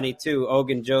lot of money too,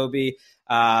 Ogunjobi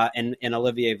and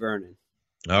Olivier Vernon.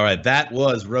 All right, that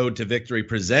was Road to Victory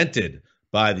presented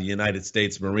by the United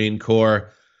States Marine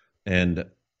Corps, and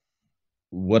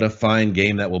what a fine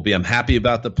game that will be. I'm happy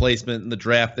about the placement in the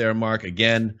draft there, Mark.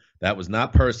 Again, that was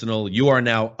not personal. You are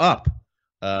now up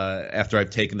after I've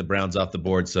taken the Browns off the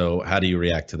board, so how do you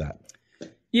react to that?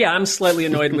 Yeah, I'm slightly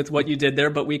annoyed with what you did there,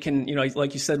 but we can,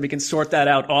 like you said, we can sort that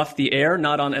out off the air,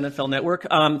 not on NFL Network.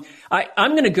 I'm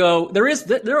going to go.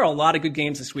 There are a lot of good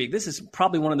games this week. This is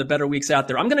probably one of the better weeks out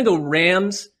there. I'm going to go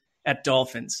Rams at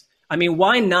Dolphins. I mean,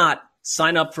 why not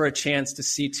sign up for a chance to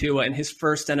see Tua in his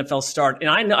first NFL start? And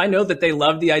I know that they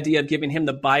love the idea of giving him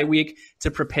the bye week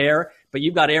to prepare, but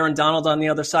you've got Aaron Donald on the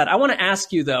other side. I want to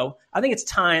ask you, though, I think it's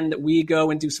time that we go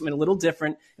and do something a little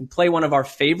different and play one of our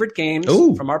favorite games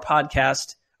from our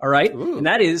podcast. All right? Ooh. And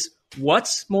that is,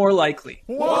 what's more likely?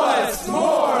 What's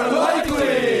more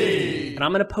likely? And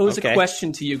I'm going to pose a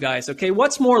question to you guys, okay?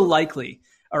 What's more likely,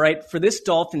 all right, for this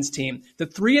Dolphins team? The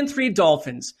 3-3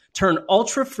 Dolphins turn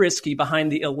ultra frisky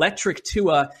behind the electric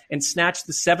Tua and snatch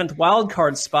the 7th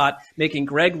wildcard spot, making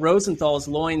Gregg Rosenthal's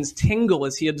loins tingle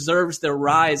as he observes their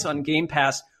rise on Game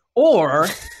Pass, or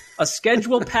a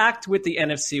schedule packed with the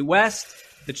NFC West,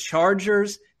 the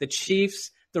Chargers, the Chiefs,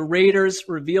 the Raiders,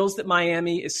 reveals that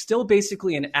Miami is still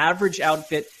basically an average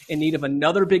outfit in need of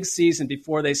another big season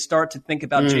before they start to think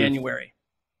about January.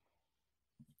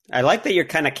 I like that you're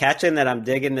kind of catching that I'm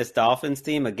digging this Dolphins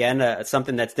team. Again,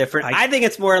 something that's different. I think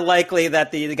it's more likely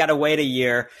that they got to wait a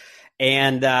year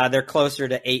and they're closer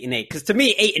to 8-8. Because to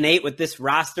me, 8-8 with this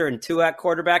roster and Tua at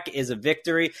quarterback is a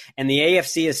victory. And the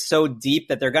AFC is so deep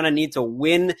that they're going to need to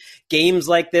win games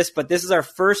like this. But this is our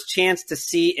first chance to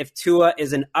see if Tua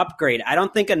is an upgrade. I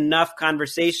don't think enough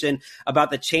conversation about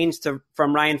the change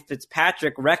from Ryan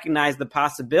Fitzpatrick recognize the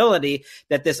possibility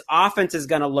that this offense is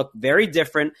going to look very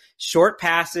different, short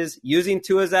passes, using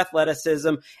Tua's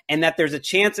athleticism, and that there's a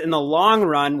chance in the long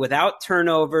run without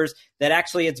turnovers that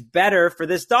actually it's better for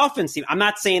this Dolphins team. I'm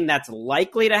not saying that's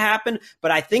likely to happen,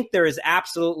 but I think there is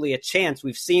absolutely a chance.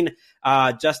 We've seen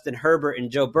Justin Herbert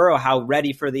and Joe Burrow, how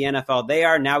ready for the NFL they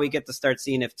are. Now we get to start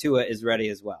seeing if Tua is ready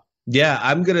as well. Yeah,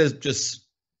 I'm going to just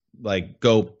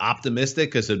go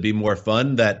optimistic because it'd be more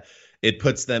fun that it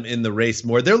puts them in the race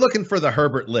more. They're looking for the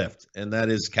Herbert lift, and that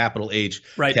is capital H,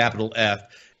 right, capital F.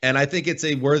 And I think it's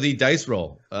a worthy dice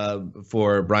roll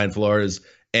for Brian Flores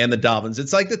and the Dolphins.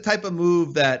 It's like the type of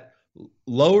move that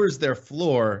lowers their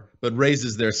floor but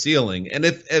raises their ceiling. And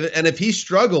if he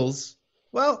struggles,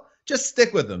 well, just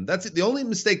stick with him. That's the only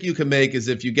mistake you can make is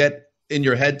if you get in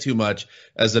your head too much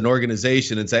as an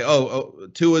organization and say,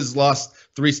 Tua's lost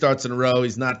 3 starts in a row.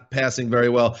 He's not passing very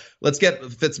well. Let's get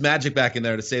Fitzmagic back in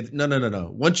there to say,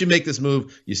 no. Once you make this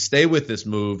move, you stay with this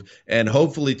move, and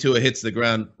hopefully Tua hits the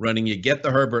ground running. You get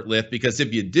the Herbert lift, because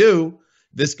if you do,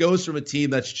 this goes from a team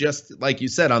that's just, like you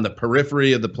said, on the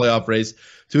periphery of the playoff race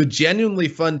to a genuinely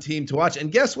fun team to watch.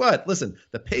 And guess what? Listen,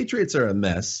 the Patriots are a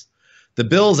mess. The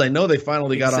Bills, I know they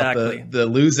finally got off the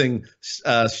losing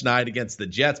schneid against the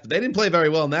Jets, but they didn't play very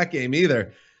well in that game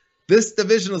either. This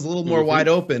division is a little more wide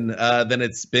open than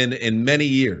it's been in many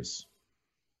years.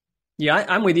 Yeah,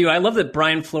 I'm with you. I love that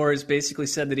Brian Flores basically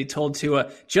said that he told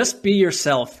Tua, just be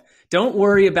yourself. Don't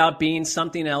worry about being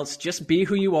something else. Just be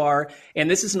who you are. And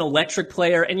this is an electric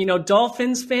player. And,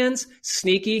 Dolphins fans,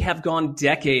 sneaky, have gone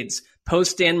decades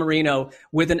post Dan Marino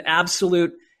with an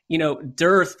absolute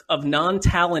dearth of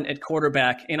non-talent at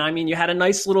quarterback. And I mean, you had a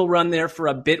nice little run there for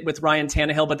a bit with Ryan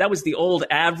Tannehill, but that was the old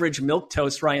average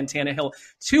milquetoast Ryan Tannehill.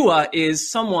 Tua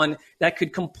is someone that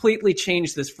could completely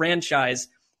change this franchise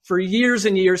for years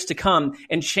and years to come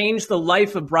and change the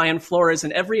life of Brian Flores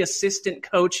and every assistant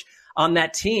coach on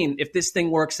that team if this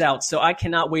thing works out. So I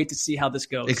cannot wait to see how this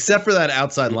goes. Except for that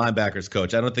outside linebackers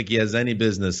coach. I don't think he has any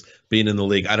business being in the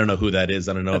league. I don't know who that is.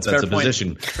 I don't know if that's a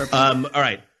position. All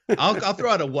right. I'll throw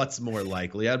out a what's more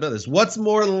likely. How about this? What's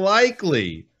more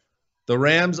likely? The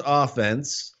Rams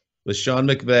offense with Sean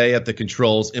McVay at the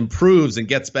controls improves and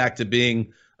gets back to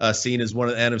being seen as one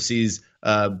of the NFC's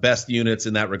best units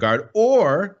in that regard.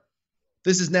 Or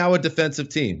this is now a defensive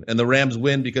team and the Rams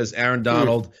win because Aaron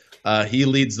Donald, he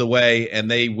leads the way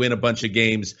and they win a bunch of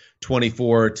games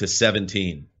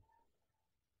 24-17.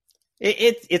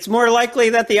 It's more likely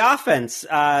that the offense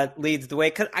leads the way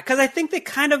because I think they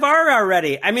kind of are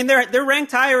already. I mean, they're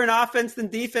ranked higher in offense than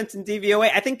defense in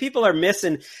DVOA. I think people are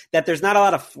missing that there's not a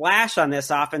lot of flash on this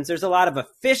offense. There's a lot of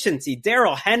efficiency.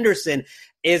 Darrell Henderson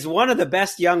is one of the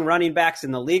best young running backs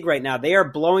in the league right now. They are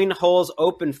blowing holes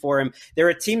open for him. They're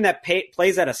a team that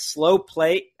plays at a slow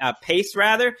pace,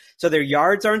 so their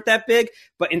yards aren't that big.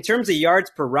 But in terms of yards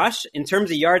per rush, in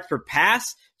terms of yards per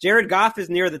pass, Jared Goff is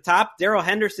near the top. Darrell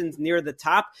Henderson's near the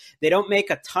top. They don't make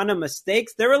a ton of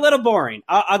mistakes. They're a little boring.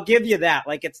 I'll give you that.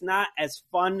 Like, it's not as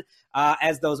fun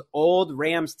as those old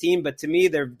Rams team, but to me,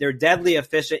 they're deadly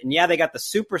efficient. And yeah, they got the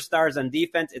superstars on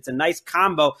defense. It's a nice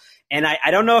combo. And I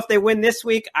don't know if they win this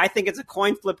week. I think it's a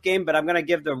coin flip game, but I'm going to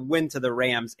give the win to the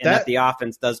Rams and that the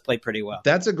offense does play pretty well.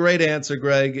 That's a great answer,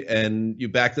 Greg. And you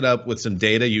backed it up with some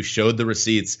data. You showed the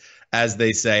receipts, as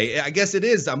they say. I guess it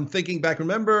is. I'm thinking back.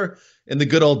 Remember in the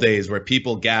good old days where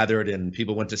people gathered and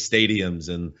people went to stadiums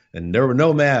and there were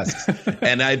no masks.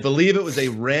 And I believe it was a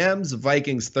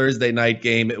Rams-Vikings Thursday night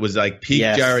game. It was like peak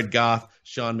Jared Goff,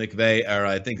 Sean McVay era.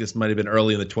 I think this might have been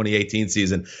early in the 2018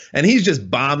 season. And he's just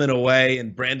bombing away,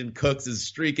 and Brandon Cooks is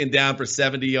streaking down for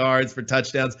 70 yards for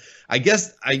touchdowns. I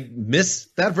guess I miss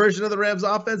that version of the Rams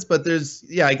offense, but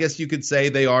I guess you could say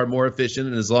they are more efficient,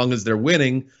 and as long as they're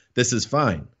winning, this is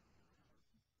fine.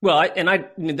 Well,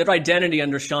 their identity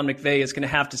under Sean McVay is going to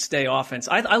have to stay offense.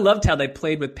 I loved how they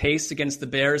played with pace against the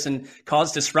Bears and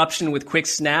caused disruption with quick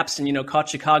snaps and, caught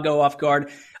Chicago off guard.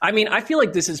 I mean, I feel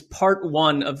like this is part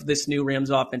one of this new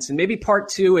Rams offense, and maybe part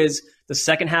two is the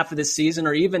second half of this season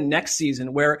or even next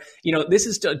season where, this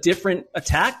is a different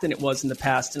attack than it was in the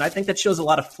past. And I think that shows a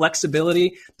lot of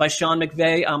flexibility by Sean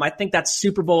McVay. I think that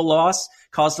Super Bowl loss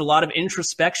caused a lot of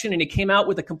introspection, and he came out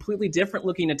with a completely different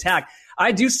looking attack.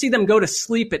 I do see them go to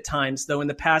sleep at times, though, in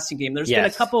the passing game. There's been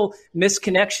a couple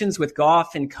misconnections with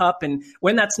Goff and Kupp, and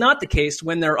when that's not the case,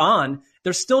 when they're on,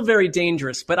 they're still very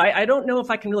dangerous. But I don't know if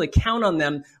I can really count on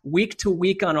them week to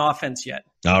week on offense yet.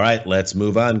 All right, let's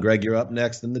move on. Greg, you're up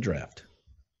next in the draft.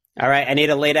 All right, I need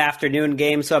a late afternoon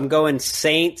game, so I'm going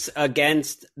Saints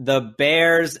against the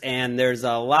Bears, and there's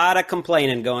a lot of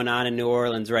complaining going on in New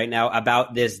Orleans right now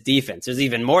about this defense. There's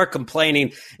even more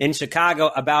complaining in Chicago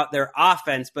about their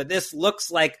offense, but this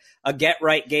looks like a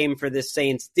get-right game for this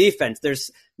Saints defense. There's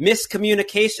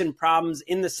miscommunication problems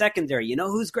in the secondary. You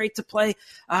know who's great to play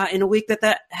in a week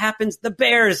that happens? The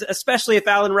Bears, especially if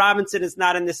Allen Robinson is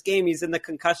not in this game. He's in the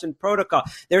concussion protocol.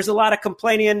 There's a lot of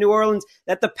complaining in New Orleans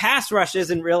that the pass rush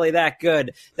isn't really that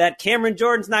good, that Cameron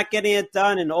Jordan's not getting it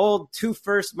done, and old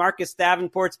 2-1 Marcus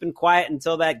Davenport's been quiet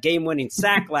until that game-winning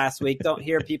sack last week. Don't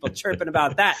hear people chirping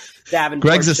about that. Davenport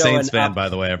Greg's a Saints fan, by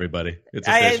the way, everybody. It's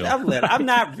official. I'm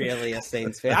not really a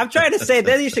Saints fan. I'm trying to say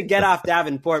that you should get off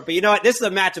Davenport, but you know what? This is a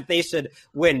matchup they should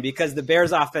win because the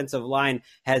Bears' offensive line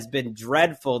has been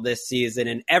dreadful this season,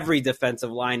 and every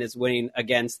defensive line is winning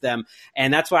against them.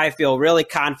 And that's why I feel really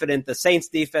confident the Saints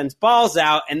defense balls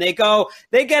out and they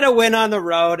get a win on the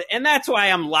road, and that's why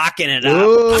I'm locking it up.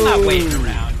 Ooh. I'm not waiting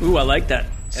around. Ooh, I like that.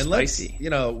 And spicy.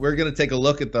 We're going to take a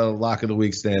look at the lock of the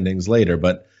week standings later,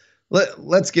 but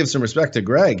let's give some respect to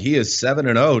Greg. He is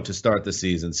 7-0 to start the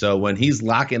season. So when he's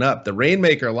locking up, the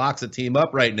Rainmaker locks a team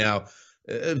up right now.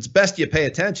 It's best you pay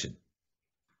attention.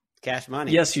 Cash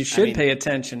money. Yes, you should pay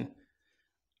attention.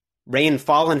 Rain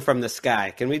falling from the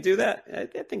sky. Can we do that?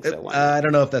 I think so. I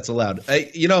don't know if that's allowed.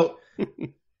 The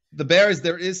Bears,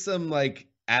 there is some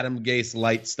Adam Gase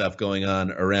light stuff going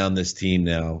on around this team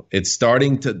now. It's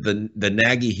starting to the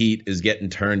Nagy heat is getting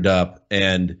turned up,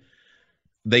 and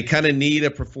they kind of need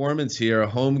a performance here, a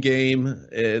home game.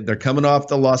 They're coming off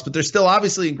the loss, but they're still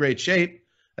obviously in great shape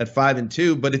at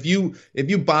 5-2. But if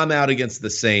you bomb out against the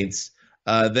Saints,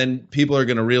 then people are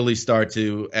going to really start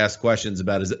to ask questions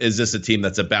about is this a team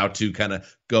that's about to kind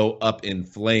of go up in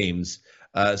flames?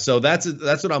 So that's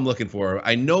what I'm looking for.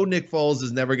 I know Nick Foles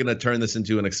is never going to turn this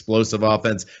into an explosive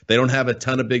offense. They don't have a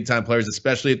ton of big-time players,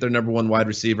 especially if their number one wide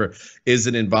receiver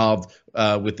isn't involved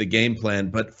with the game plan.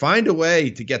 But find a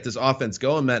way to get this offense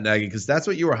going, Matt Nagy, because that's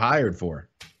what you were hired for.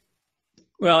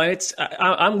 Well,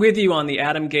 I'm with you on the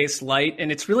Adam Gase light,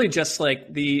 and it's really just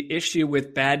like the issue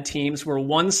with bad teams where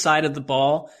one side of the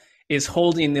ball is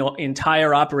holding the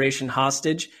entire operation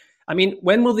hostage. I mean,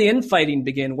 when will the infighting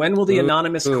begin? When will the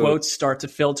anonymous quotes start to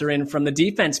filter in from the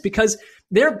defense? Because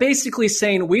they're basically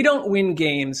saying we don't win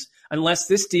games unless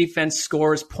this defense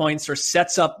scores points or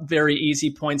sets up very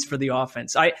easy points for the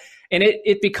offense.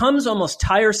 It becomes almost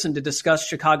tiresome to discuss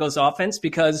Chicago's offense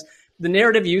because the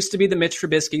narrative used to be the Mitch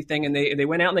Trubisky thing, and they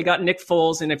went out and they got Nick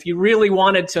Foles. And if you really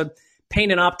wanted to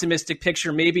paint an optimistic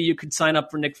picture, maybe you could sign up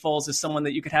for Nick Foles as someone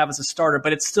that you could have as a starter,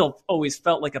 but it still always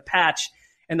felt like a patch.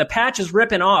 And the patch is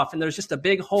ripping off, and there's just a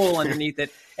big hole underneath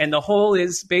it. And the hole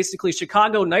is basically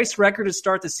Chicago. Nice record to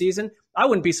start the season. I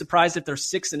wouldn't be surprised if they're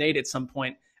 6-8 at some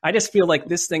point. I just feel like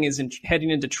this thing is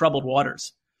heading into troubled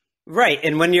waters. Right,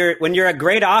 and when you're a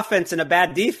great offense and a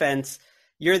bad defense,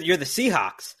 you're the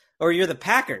Seahawks. Or you're the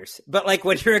Packers. But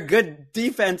when you're a good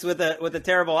defense with a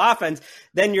terrible offense,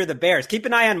 then you're the Bears. Keep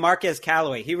an eye on Marquez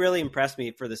Callaway. He really impressed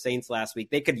me for the Saints last week.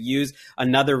 They could use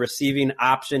another receiving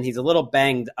option. He's a little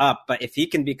banged up, but if he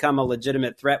can become a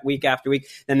legitimate threat week after week,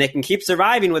 then they can keep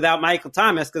surviving without Michael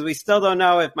Thomas, because we still don't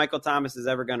know if Michael Thomas is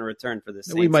ever going to return for the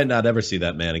Saints. We might not ever see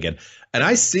that man again. And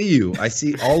I see you. I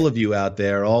see all of you out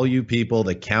there, all you people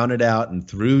that counted out and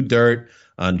threw dirt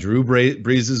on Drew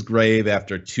Brees' grave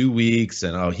after 2 weeks,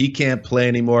 and he can't play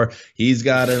anymore. He's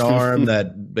got an arm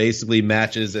that basically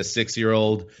matches a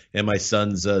 6-year-old in my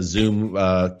son's Zoom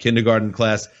kindergarten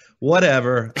class.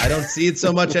 Whatever. I don't see it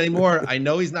so much anymore. I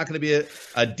know he's not going to be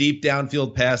a deep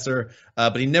downfield passer,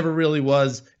 but he never really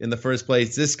was in the first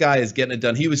place. This guy is getting it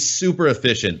done. He was super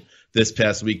efficient this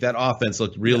past week. That offense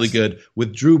looked really good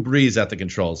with Drew Brees at the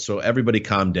controls. So everybody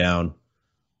calm down.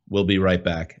 We'll be right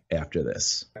back after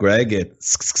this. Greg, it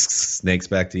snakes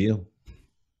back to you.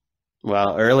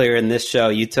 Well, earlier in this show,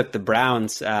 you took the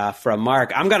Browns from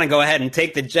Mark. I'm going to go ahead and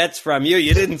take the Jets from you.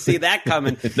 You didn't see that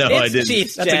coming. No, I didn't.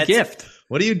 Chiefs, That's Jets. a gift.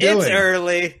 What are you doing? It's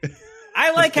early.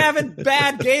 I like having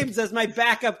bad games as my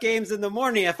backup games in the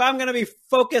morning. If I'm going to be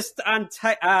focused on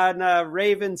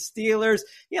Ravens Steelers,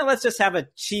 let's just have a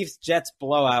Chiefs Jets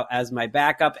blowout as my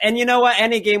backup. And you know what?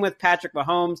 Any game with Patrick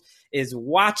Mahomes is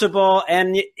watchable.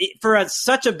 And for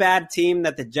such a bad team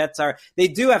that the Jets are, they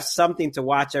do have something to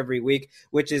watch every week,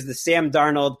 which is the Sam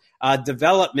Darnold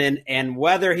development and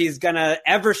whether he's going to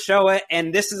ever show it.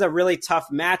 And this is a really tough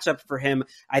matchup for him,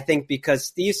 I think, because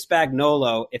Steve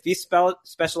Spagnuolo, if he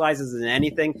specializes in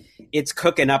anything, it's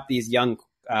cooking up these young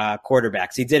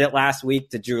quarterbacks. He did it last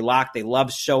week to Drew Lock. They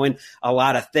love showing a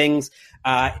lot of things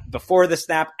before the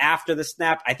snap, after the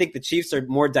snap. I think the Chiefs are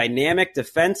more dynamic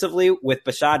defensively with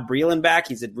Bashaud Breeland back.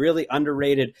 He's a really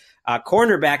underrated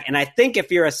cornerback. And I think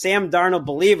if you're a Sam Darnold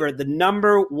believer, the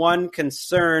number one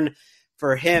concern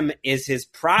for him is his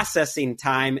processing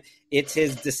time. It's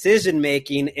his decision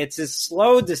making. It's his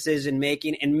slow decision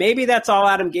making. And maybe that's all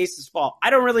Adam Gase's fault. I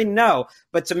don't really know.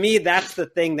 But to me, that's the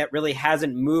thing that really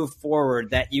hasn't moved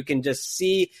forward, that you can just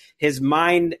see his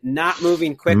mind not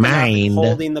moving quick enough,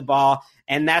 holding the ball.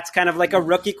 And that's kind of like a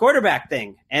rookie quarterback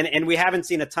thing. And we haven't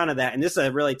seen a ton of that. And this is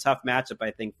a really tough matchup, I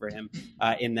think, for him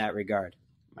in that regard.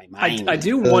 My mind. I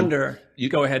do wonder. You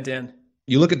go ahead, Dan.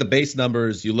 You look at the base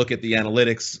numbers. You look at the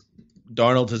analytics.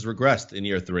 Darnold has regressed in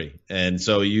year 3. And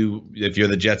so if you're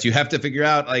the Jets, you have to figure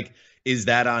out, like, is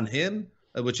that on him?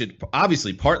 Which it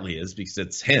obviously partly is because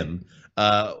it's him.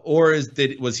 Or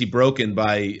was he broken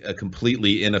by a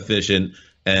completely inefficient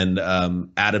and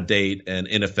out of date and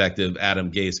ineffective Adam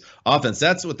Gase offense?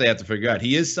 That's what they have to figure out.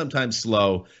 He is sometimes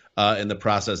slow in the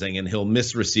processing, and he'll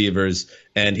miss receivers.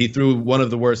 And he threw one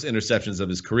of the worst interceptions of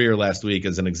his career last week,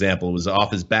 as an example. It was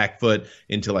off his back foot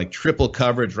into like triple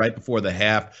coverage right before the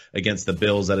half against the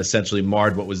Bills that essentially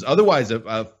marred what was otherwise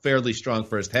a fairly strong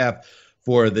first half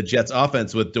for the Jets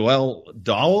offense, with Dowell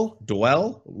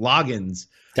Loggins.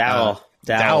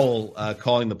 Dowell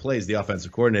calling the plays, the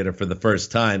offensive coordinator, for the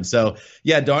first time. So,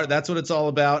 yeah, that's what it's all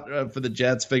about for the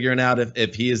Jets, figuring out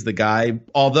if he is the guy.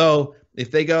 Although, if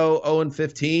they go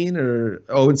 0-15 or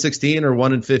 0-16 or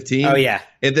 1-15, oh yeah,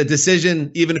 if the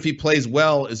decision, even if he plays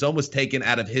well, is almost taken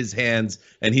out of his hands,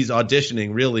 and he's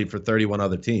auditioning really for 31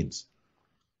 other teams.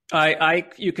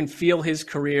 You can feel his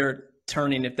career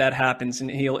turning if that happens,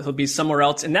 and he'll be somewhere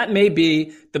else. And that may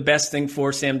be the best thing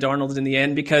for Sam Darnold in the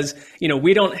end, because,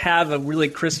 we don't have a really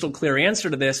crystal clear answer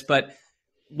to this, but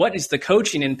what is the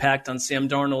coaching impact on Sam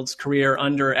Darnold's career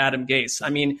under Adam Gase? I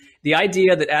mean, the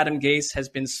idea that Adam Gase has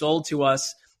been sold to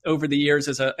us over the years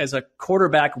as a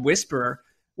quarterback whisperer,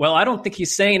 well, I don't think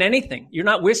he's saying anything. You're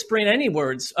not whispering any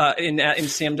words in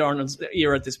Sam Darnold's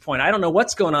ear at this point. I don't know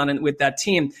what's going on with that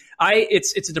team.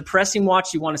 It's a depressing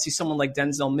watch. You want to see someone like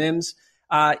Denzel Mims,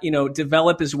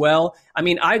 develop as well. I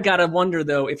mean, I gotta wonder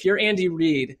though, if you're Andy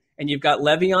Reid and you've got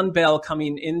Le'Veon Bell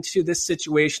coming into this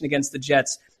situation against the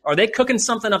Jets, are they cooking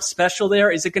something up special there?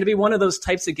 Is it going to be one of those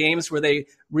types of games where they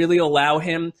really allow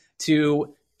him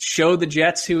to show the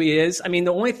Jets who he is? I mean,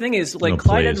 the only thing is,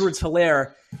 Clyde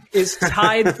Edwards-Helaire is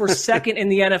tied for second in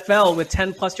the NFL with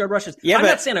 10-plus yard rushes. Yeah, I'm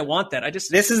not saying I want that.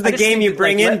 This is the game you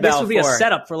bring in Bell for. This would be a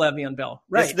setup for Le'Veon Bell.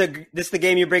 Right. This is the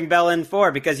game you bring Bell in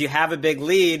for, because you have a big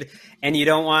lead and you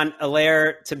don't want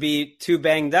Helaire to be too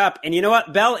banged up. And you know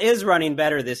what? Bell is running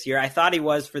better this year. I thought he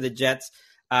was for the Jets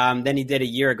than he did a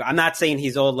year ago. I'm not saying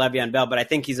he's old Le'Veon Bell, but I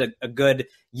think he's a good,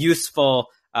 useful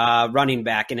running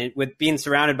back. And with being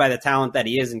surrounded by the talent that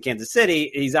he is in Kansas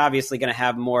City, he's obviously going to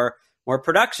have more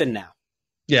production now.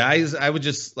 Yeah, I would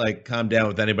just calm down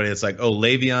with anybody that's like, oh,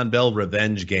 Le'Veon Bell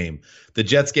revenge game. The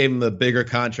Jets gave him a bigger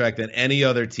contract than any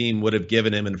other team would have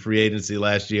given him in free agency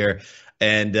last year.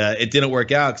 And it didn't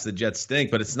work out because the Jets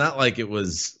stink. But it's not like it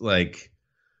was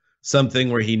something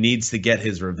where he needs to get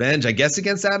his revenge, I guess,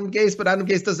 against Adam Gase, but Adam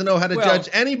Gase doesn't know how to judge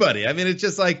anybody. I mean, it's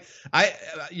just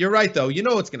you're right, though. You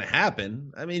know what's going to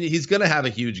happen. I mean, he's going to have a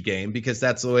huge game because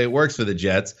that's the way it works for the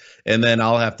Jets. And then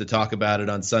I'll have to talk about it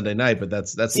on Sunday night, but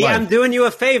that's See, life. I'm doing you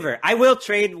a favor. I will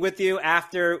trade with you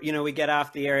after, we get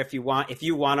off the air if you want. If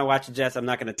you want to watch the Jets, I'm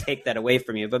not going to take that away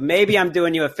from you, but maybe I'm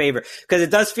doing you a favor because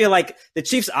it does feel like the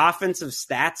Chiefs' offensive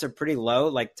stats are pretty low.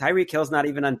 Like Tyreek Hill's not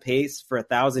even on pace for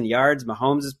 1,000 yards.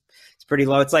 Mahomes is pretty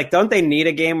low. It's don't they need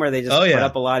a game where they just put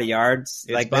up a lot of yards?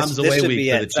 It's bombs away week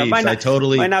for the Chiefs.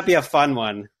 Might not be a fun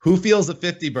one. Who feels the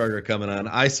 50 burger coming on?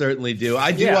 I certainly do.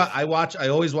 I do. Yeah. I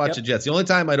always watch the Jets. The only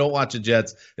time I don't watch the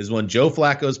Jets is when Joe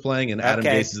Flacco's playing and Adam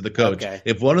Gase is the coach. Okay.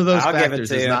 If one of those factors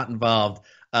is not involved,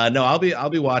 no, I'll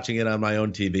be watching it on my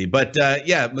own TV. But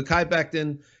Mekhi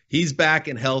Becton, he's back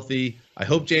and healthy. I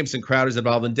hope Jameson Crowder's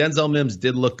involved. And Denzel Mims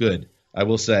did look good, I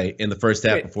will say, in the first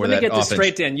half before that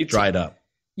offense dried up.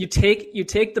 You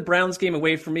take the Browns game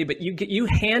away from me, but you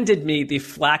handed me the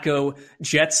Flacco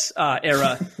Jets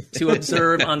era to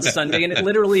observe on Sunday, and it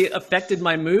literally affected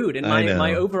my mood and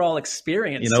my overall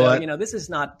experience. You know what? This is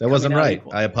not that wasn't right.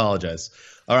 Equal. I apologize.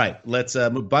 All right, let's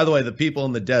move. By the way, the people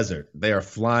in the desert, they are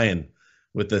flying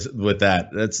with that.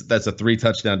 That's a 3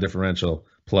 touchdown differential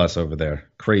plus over there.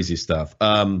 Crazy stuff.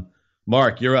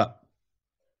 Mark, you're up.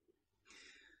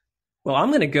 Well, I'm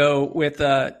going to go with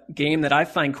a game that I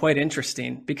find quite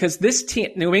interesting because this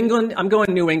team, New England, I'm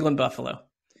going New England Buffalo.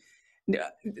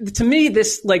 To me,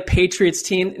 this Patriots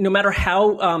team, no matter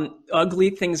how ugly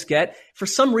things get, for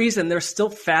some reason they're still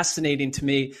fascinating to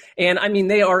me. And I mean,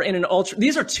 they are in an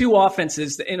these are two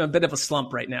offenses in a bit of a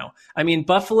slump right now. I mean,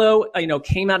 Buffalo,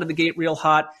 came out of the gate real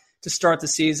hot to start the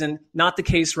season. Not the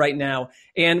case right now.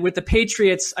 And with the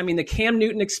Patriots, I mean, the Cam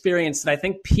Newton experience that I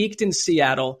think peaked in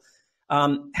Seattle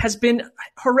has been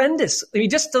horrendous. He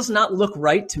just does not look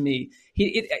right to me.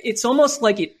 It's almost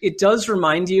like it does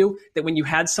remind you that when you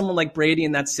had someone like Brady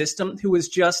in that system who was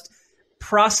just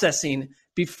processing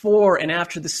before and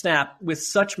after the snap with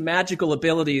such magical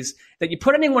abilities that you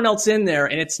put anyone else in there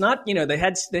and it's not, they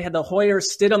had the Hoyer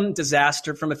Stidham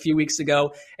disaster from a few weeks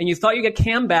ago and you thought you get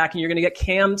Cam back and you're going to get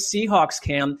Cam, Seahawks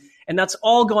Cam, and that's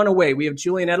all gone away. We have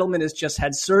Julian Edelman has just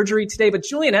had surgery today, but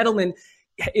Julian Edelman,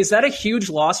 is that a huge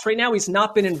loss right now? He's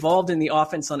not been involved in the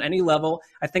offense on any level.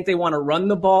 I think they want to run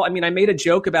the ball. I mean, I made a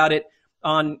joke about it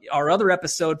on our other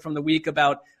episode from the week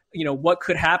about, what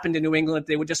could happen to New England if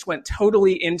they would just went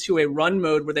totally into a run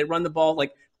mode where they run the ball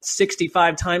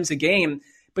 65 times a game.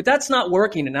 But that's not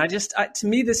working. And to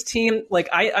me, this team,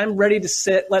 I'm ready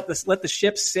to let the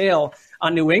ship sail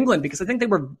on New England because I think they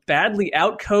were badly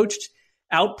outcoached,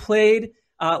 outplayed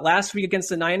last week against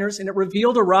the Niners, and it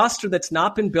revealed a roster that's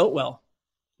not been built well.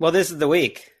 Well, this is the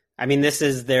week. I mean, this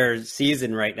is their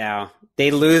season right now. They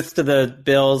lose to the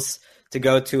Bills to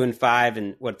go 2-5,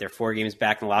 and they're 4 games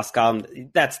back in the loss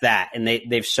column. That's that, and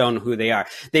they've shown who they are.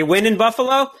 They win in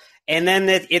Buffalo, and then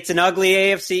it's an ugly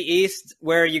AFC East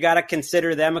where you got to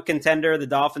consider them a contender, the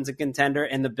Dolphins a contender,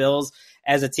 and the Bills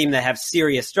as a team that have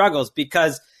serious struggles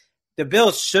because the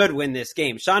Bills should win this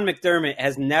game. Sean McDermott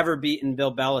has never beaten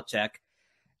Bill Belichick,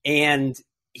 and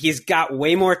he's got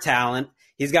way more talent.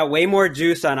 He's got way more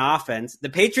juice on offense. The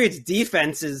Patriots'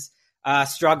 defense's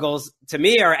struggles, to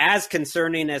me, are as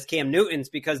concerning as Cam Newton's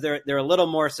because they're a little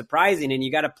more surprising. And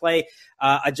you got to play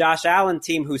a Josh Allen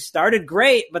team who started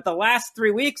great, but the last 3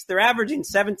 weeks, they're averaging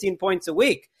 17 points a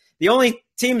week. The only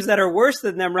teams that are worse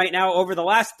than them right now over the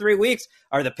last 3 weeks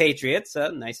are the Patriots,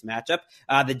 a nice matchup,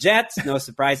 the Jets, no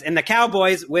surprise, and the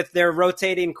Cowboys with their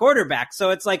rotating quarterback.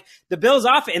 So it's like the Bills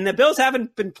off, and the Bills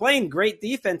haven't been playing great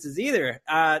defenses either.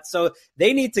 So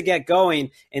they need to get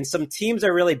going, and some teams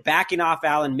are really backing off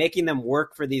Allen, making them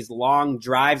work for these long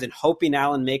drives and hoping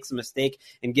Allen makes a mistake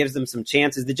and gives them some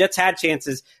chances. The Jets had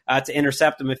chances to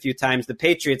intercept him a few times. The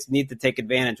Patriots need to take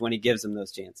advantage when he gives them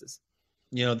those chances.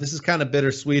 This is kind of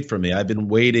bittersweet for me. I've been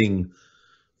waiting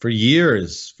for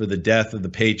years for the death of the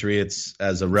Patriots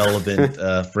as a relevant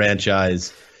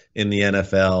franchise in the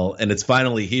NFL, and it's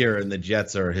finally here, and the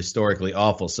Jets are historically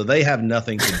awful. So they have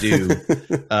nothing to do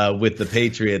with the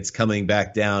Patriots coming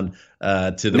back down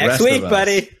to the next rest week, of us.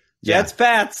 buddy. Jets,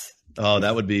 Pats. Oh,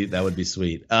 that would be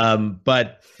sweet.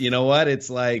 But you know what? It's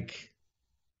like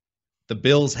the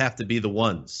Bills have to be the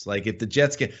ones. Like if the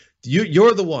Jets get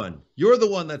you're the one. You're the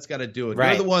one that's got to do it.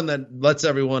 Right. You're the one that lets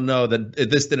everyone know that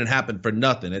this didn't happen for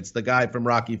nothing. It's the guy from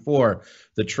Rocky IV,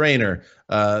 the trainer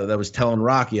that was telling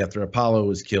Rocky after Apollo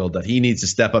was killed that he needs to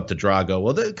step up to Drago.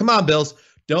 Well, come on, Bills.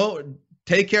 Don't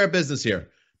take care of business here.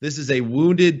 This is a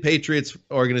wounded Patriots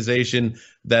organization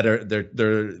that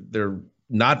they're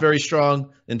not very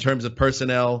strong in terms of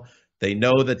personnel. They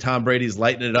know that Tom Brady's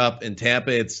lighting it up in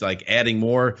Tampa. It's like adding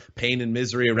more pain and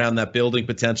misery around that building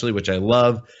potentially, which I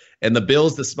love. And the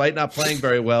Bills, despite not playing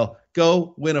very well,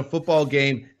 go win a football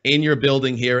game in your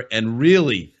building here and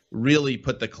really, really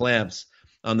put the clamps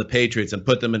on the Patriots and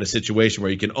put them in a situation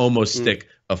where you can almost stick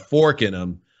a fork in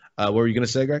them. What were you going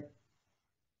to say, Greg?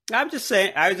 I was just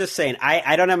saying,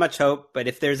 I don't have much hope, but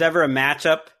if there's ever a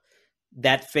matchup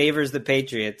that favors the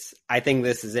Patriots, I think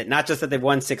this is it. Not just that they've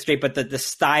won 6 straight, but the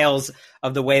styles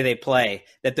of the way they play.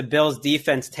 That the Bills'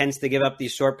 defense tends to give up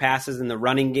these short passes in the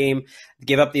running game,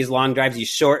 give up these long drives, you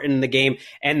shorten the game.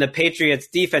 And the Patriots'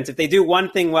 defense, if they do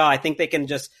one thing well, I think they can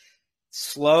just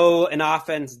slow an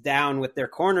offense down with their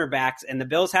cornerbacks, and the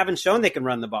Bills haven't shown they can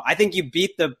run the ball. I think you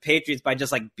beat the Patriots by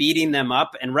just beating them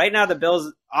up. And right now the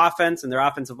Bills' offense and their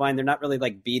offensive line, they're not really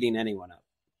beating anyone up.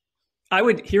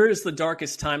 Here is the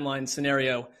darkest timeline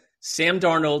scenario. Sam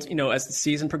Darnold, as the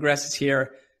season progresses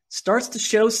here, starts to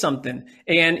show something,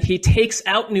 and he takes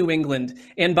out New England.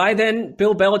 And by then,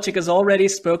 Bill Belichick has already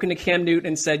spoken to Cam Newton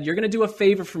and said, you're going to do a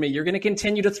favor for me. You're going to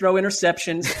continue to throw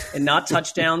interceptions and not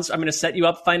touchdowns. I'm going to set you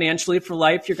up financially for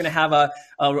life. You're going to have a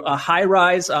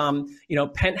high-rise,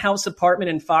 penthouse apartment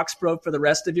in Foxborough for the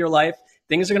rest of your life.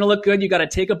 things are going to look good. You got to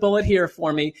take a bullet here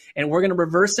for me, and we're going to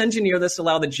reverse engineer this,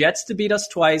 allow the Jets to beat us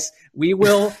twice. We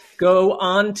will go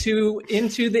on into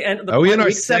the end of the Are we in our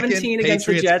week second 17 against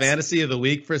the Patriots Jets. fantasy of the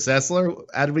week for Sessler?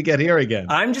 How did we get here again?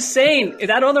 I'm just saying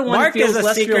that other one Mark feels is a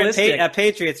less secret realistic.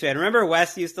 Patriots fan. Remember,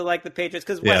 Wes used to like the Patriots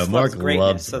because Yeah, Wes Mark loves greatness,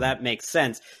 loves so them. that makes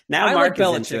sense. Now I Mark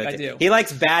like is Belichick, into I it. do. He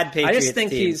likes bad Patriots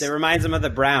think teams. It reminds him of the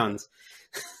Browns.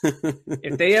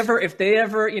 If they ever,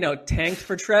 tanked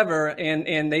for Trevor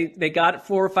and they got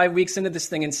 4 or 5 weeks into this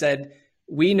thing and said,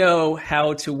 we know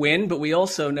how to win, but we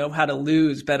also know how to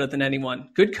lose better than anyone.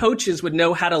 Good coaches would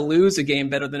know how to lose a game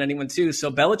better than anyone too.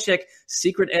 So Belichick,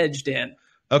 secret edge, Dan.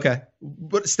 Okay.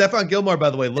 But Stephon Gilmore, by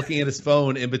the way, looking at his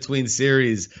phone in between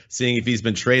series, seeing if he's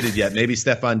been traded yet. Maybe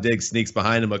Stephon Diggs sneaks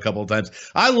behind him a couple of times.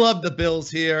 I love the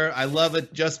Bills here. I love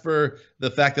it just for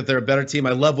the fact that they're a better team.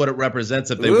 I love what it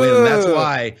represents if they win. And that's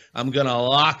why I'm going to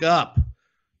lock up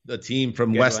the team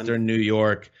from Western New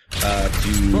York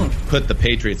to put the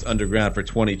Patriots underground for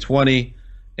 2020.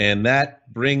 And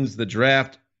that brings the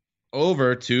draft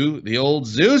over to the old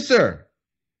Zeuser.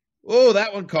 Oh,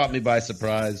 that one caught me by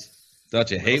surprise. Don't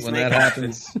you hate when that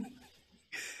happens?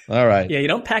 All right. Yeah, you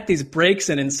don't pack these breaks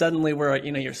in and suddenly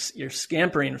you're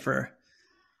scampering for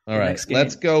all right. next game.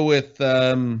 Let's go with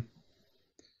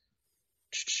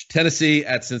Tennessee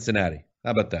at Cincinnati.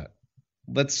 How about that?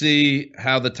 Let's see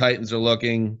how the Titans are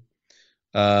looking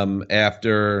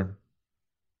after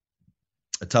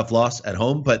a tough loss at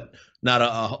home, but not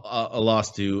a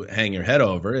loss to hang your head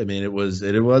over. I mean, it was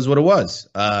what it was.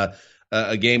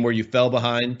 A game where you fell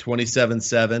behind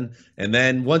 27-7. And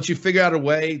then once you figure out a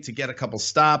way to get a couple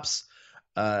stops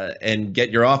and get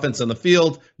your offense on the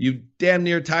field, you damn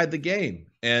near tied the game.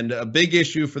 And a big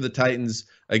issue for the Titans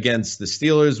against the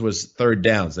Steelers was third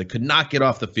downs. They could not get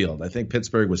off the field. I think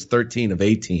Pittsburgh was 13 of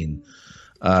 18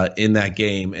 in that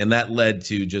game. And that led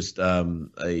to just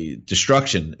a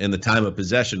destruction in the time of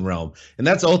possession realm. And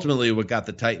that's ultimately what got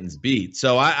the Titans beat.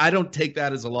 So I don't take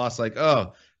that as a loss like,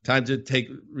 oh, time to take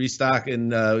restock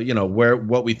and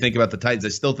what we think about the Titans. I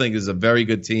still think is a very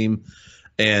good team,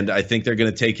 and I think they're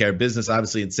going to take care of business,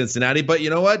 obviously, in Cincinnati. But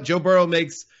you know what? Joe Burrow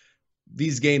makes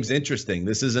these games interesting.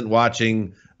 This isn't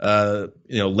watching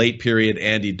late period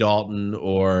Andy Dalton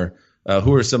or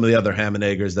who are some of the other ham and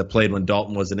eggers that played when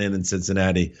Dalton wasn't in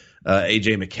Cincinnati.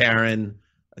 AJ McCarron.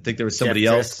 I think there was somebody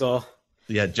Jeff else. Driscoll.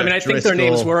 Yeah, Jeff I think their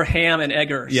names were Ham and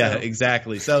Egger. Yeah,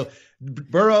 exactly. So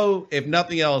Burrow, if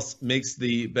nothing else, makes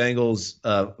the Bengals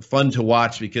fun to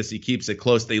watch because he keeps it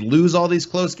close. They lose all these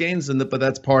close games, but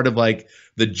that's part of like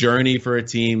the journey for a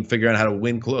team, figuring out how to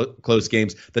win close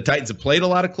games. The Titans have played a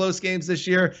lot of close games this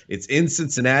year. It's in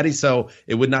Cincinnati, so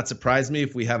it would not surprise me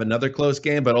if we have another close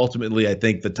game. But ultimately, I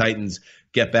think the Titans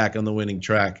get back on the winning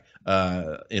track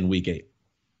in Week 8.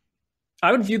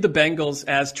 I would view the Bengals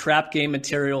as trap game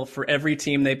material for every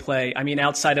team they play. I mean,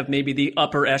 outside of maybe the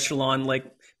upper echelon,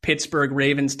 like Pittsburgh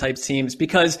Ravens type teams,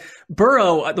 because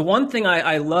Burrow, the one thing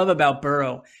I love about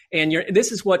Burrow, and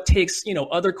this is what takes,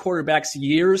 other quarterbacks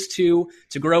years to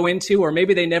grow into, or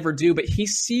maybe they never do, but he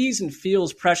sees and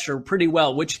feels pressure pretty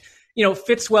well, which,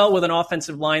 fits well with an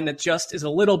offensive line that just is a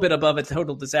little bit above a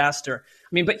total disaster. I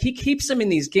mean, but he keeps them in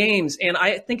these games, and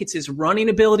I think it's his running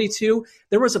ability too.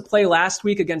 There was a play last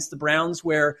week against the Browns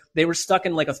where they were stuck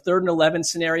in like a 3rd and 11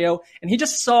 scenario, and he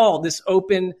just saw this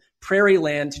open prairie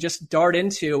land to just dart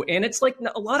into. And it's like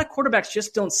a lot of quarterbacks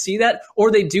just don't see that, or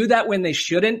they do that when they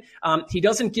shouldn't. He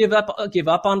doesn't give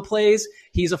up on plays.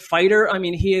 He's a fighter. I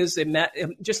mean, he is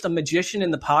just a magician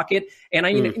in the pocket. And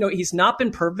he's not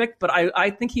been perfect, but I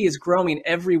think he is growing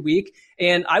every week.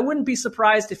 And I wouldn't be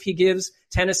surprised if he gives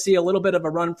Tennessee a little bit of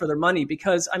a run for their money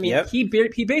because,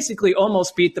 he basically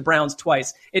almost beat the Browns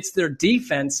twice. It's their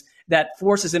defense that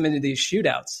forces him into these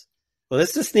shootouts. Well,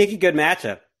 this is a sneaky good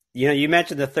matchup. You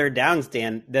mentioned the third downs,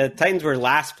 Dan. The Titans were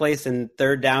last place in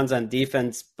third downs on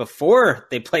defense before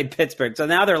they played Pittsburgh. So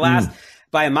now they're last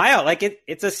by a mile. Like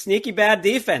it's a sneaky bad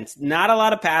defense. Not a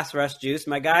lot of pass rush juice.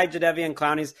 My guy, Jadeveon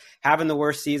Clowney's having the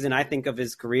worst season, I think, of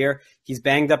his career. He's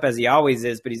banged up as he always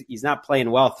is, but he's not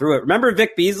playing well through it. Remember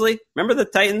Vic Beasley? Remember the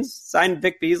Titans signed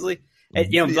Vic Beasley?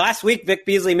 Last week Vic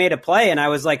Beasley made a play, and I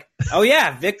was like, "Oh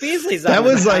yeah, Vic Beasley's on." That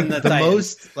was on the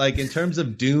most, like, in terms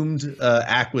of doomed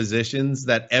acquisitions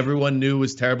that everyone knew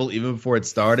was terrible even before it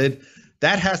started.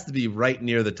 That has to be right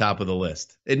near the top of the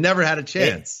list. It never had a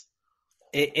chance.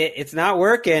 It's not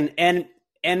working, and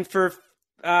for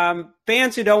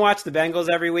fans who don't watch the Bengals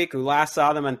every week, who last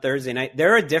saw them on Thursday night,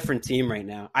 they're a different team right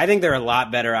now. I think they're a lot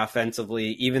better offensively,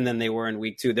 even than they were in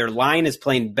week 2. Their line is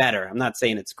playing better. I'm not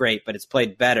saying it's great, but it's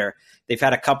played better. They've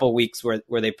had a couple weeks where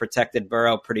they protected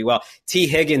Burrow pretty well. T.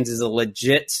 Higgins is a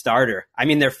legit starter. I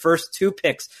mean, their first 2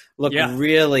 picks look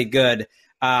really good.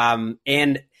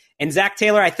 And Zach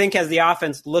Taylor, I think, has the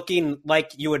offense looking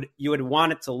like you would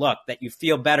want it to look, that you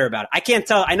feel better about it. I can't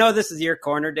tell. I know this is your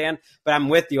corner, Dan, but I'm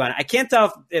with you on it. I can't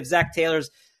tell if Zach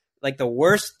Taylor's like the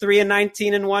worst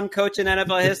 3-19-1 coach in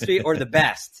NFL history or the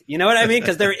best. You know what I mean?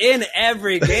 Because they're in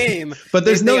every game. But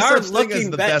there's no such thing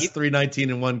as the best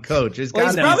 3-19-1 coach. He's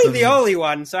probably the only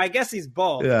one, so I guess he's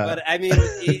both. Yeah. But I mean,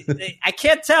 I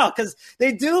can't tell because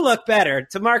they do look better.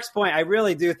 To Mark's point, I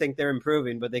really do think they're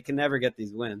improving, but they can never get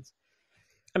these wins.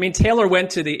 I mean, Taylor went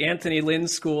to the Anthony Lynn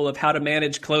school of how to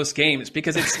manage close games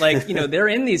because it's like, they're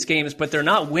in these games, but they're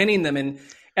not winning them. And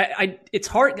it's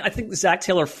hard. I think Zach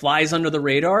Taylor flies under the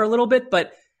radar a little bit,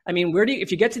 but I mean,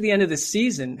 if you get to the end of the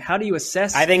season, how do you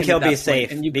assess? I think he'll be point?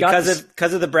 safe And because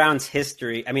of the Browns'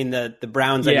 history. I mean, the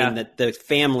Browns. Yeah. I mean, the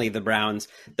family, the Browns,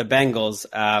 the Bengals.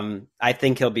 I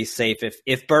think he'll be safe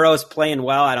if Burrow's playing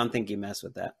well. I don't think you mess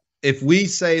with that. If we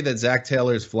say that Zach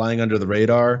Taylor is flying under the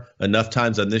radar enough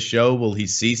times on this show, will he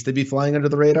cease to be flying under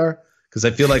the radar? Because I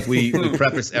feel like we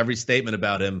preface every statement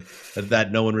about him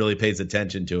that no one really pays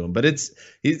attention to him. But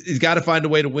he's got to find a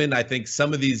way to win, I think,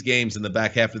 some of these games in the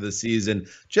back half of the season.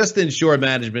 Just to ensure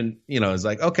management, is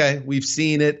like, okay, we've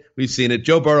seen it.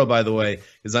 Joe Burrow, by the way,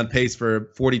 is on pace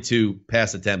for 42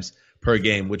 pass attempts per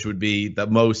game, which would be the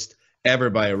most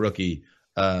ever by a rookie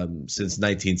since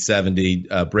 1970,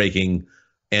 breaking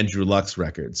Andrew Luck's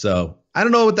record. So I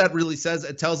don't know what that really says.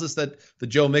 It tells us that the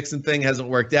Joe Mixon thing hasn't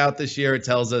worked out this year. It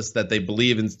tells us that they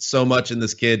believe in so much in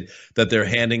this kid that they're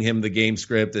handing him the game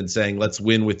script and saying, let's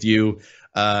win with you.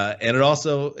 And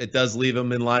it does leave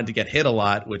him in line to get hit a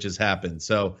lot, which has happened.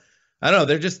 So I don't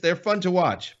know. They're fun to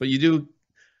watch, but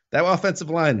that offensive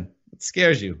line, it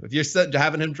scares you. If you're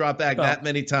having him drop back that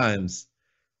many times,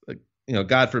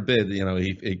 God forbid,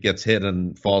 he gets hit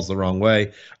and falls the wrong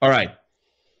way. All right.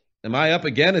 Am I up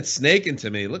again? It's snaking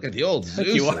to me. Look at the old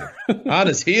Zeus on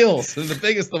his heels in the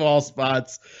biggest of all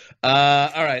spots. All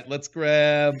right, let's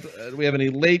grab. Do we have any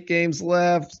late games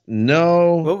left?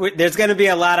 No. Well, there's going to be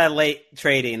a lot of late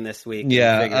trading this week.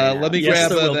 Yeah. Let me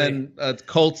grab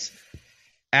Colts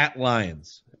at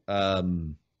Lions.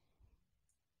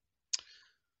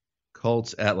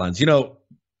 Colts at Lions.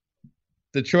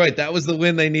 Detroit, that was the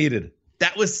win they needed.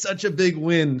 That was such a big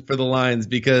win for the Lions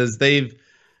because they've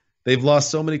lost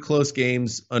so many close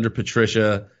games under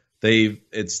Patricia.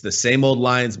 It's the same old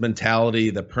Lions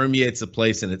mentality that permeates the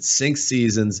place and it sinks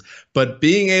seasons. But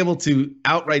being able to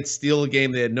outright steal a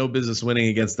game they had no business winning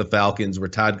against the Falcons, where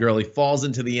Todd Gurley falls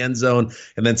into the end zone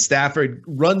and then Stafford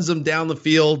runs them down the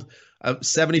field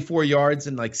 74 yards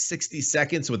in like 60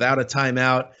 seconds without a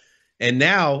timeout. And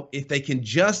now, if they can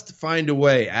just find a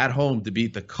way at home to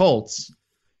beat the Colts,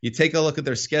 you take a look at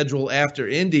their schedule after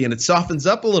Indy, and it softens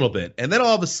up a little bit. And then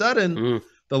all of a sudden,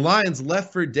 the Lions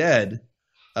left for dead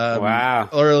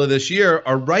earlier this year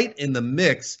are right in the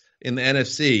mix in the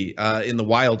NFC in the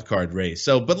wild card race.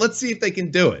 But let's see if they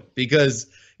can do it. Because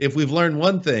if we've learned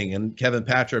one thing, and Kevin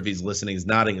Patra, if he's listening, is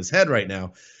nodding his head right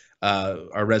now,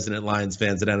 our resident Lions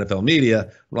fans at NFL Media,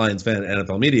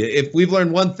 if we've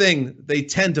learned one thing, they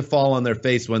tend to fall on their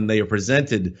face when they are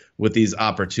presented with these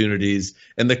opportunities.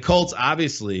 And the Colts,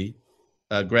 obviously,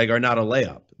 Gregg, are not a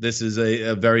layup. This is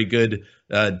a very good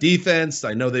defense.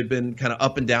 I know they've been kind of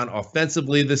up and down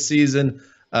offensively this season,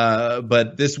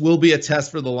 but this will be a test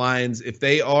for the Lions. If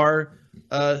they are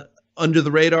under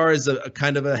the radar as a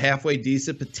kind of a halfway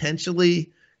decent,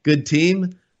 potentially good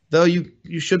team, though, you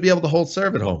should be able to hold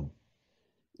serve at home.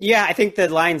 Yeah, I think the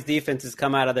Lions defense has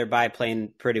come out of their bye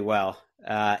playing pretty well.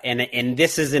 And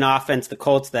this is an offense, the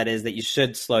Colts, that you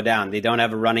should slow down. They don't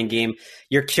have a running game.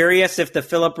 You're curious if the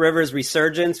Phillip Rivers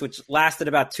resurgence, which lasted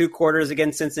about 2 quarters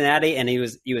against Cincinnati, and he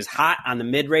was hot on the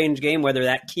mid-range game, whether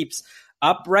that keeps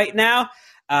up right now.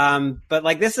 But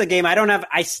this is a game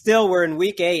we're in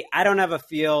week 8. I don't have a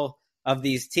feel of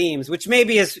these teams, which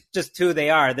maybe is just who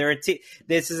they are.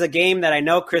 This is a game that I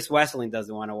know Chris Wesseling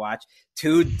doesn't want to watch.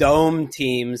 2 dome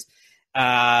teams,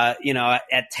 at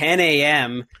 10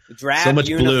 a.m. drab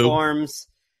uniforms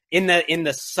in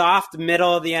the soft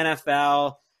middle of the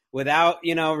NFL without,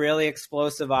 really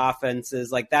explosive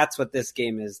offenses. That's what this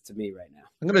game is to me right now.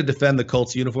 I'm going to defend the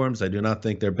Colts uniforms. I do not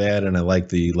think they're bad, and I like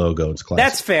the logo. It's classic.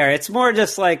 That's fair. It's more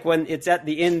just when it's at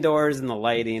the indoors and the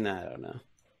lighting. I don't know.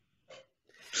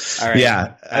 All right.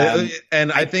 Yeah,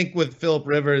 I think with Phillip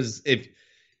Rivers,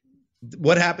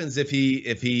 what happens if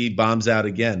he bombs out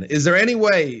again? Is there any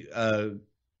way,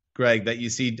 Gregg, that you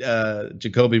see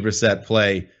Jacoby Brissett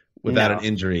play without an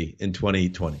injury in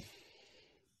 2020?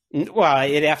 Well,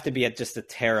 it'd have to be just a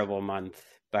terrible month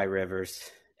by Rivers.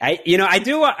 I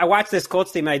watch this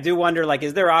Colts team, and I do wonder,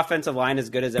 is their offensive line as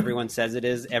good as everyone says it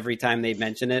is every time they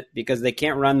mention it? Because they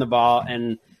can't run the ball,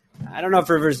 and I don't know if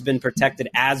Rivers has been protected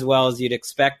as well as you'd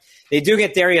expect. They do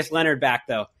get Darius Leonard back,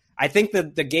 though. I think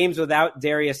that the games without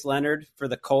Darius Leonard for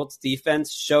the Colts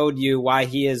defense showed you why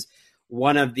he is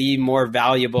one of the more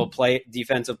valuable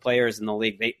defensive players in the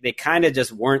league. They kind of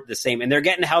just weren't the same. And they're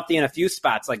getting healthy in a few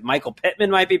spots. Like Michael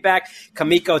Pittman might be back.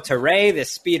 Kamiko Ture,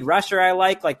 this speed rusher I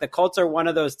like. Like the Colts are one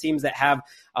of those teams that have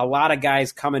a lot of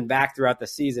guys coming back throughout the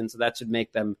season, so that should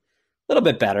make them a little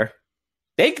bit better.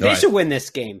 They should win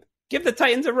this game. Give the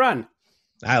Titans a run.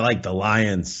 I like the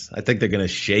Lions. I think they're going to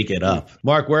shake it up.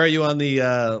 Mark, where are you on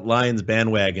the Lions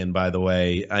bandwagon, by the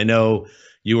way? I know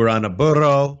you were on a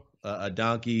burro, a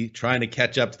donkey, trying to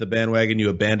catch up to the bandwagon you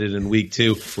abandoned in week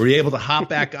 2. Were you able to hop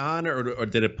back on, or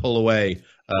did it pull away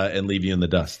and leave you in the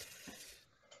dust?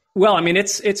 Well, I mean,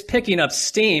 it's picking up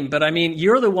steam, but I mean,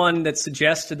 you're the one that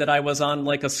suggested that I was on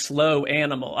like a slow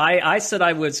animal. I said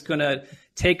I was going to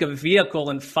take a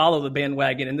vehicle and follow the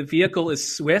bandwagon, and the vehicle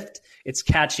is swift. It's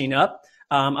catching up.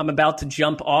 I'm about to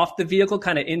jump off the vehicle,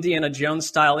 kind of Indiana Jones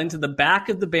style, into the back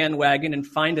of the bandwagon and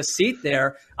find a seat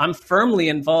there. I'm firmly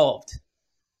involved.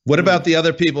 What about the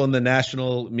other people in the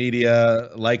national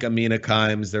media, like Amina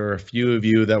Kimes? There were a few of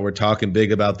you that were talking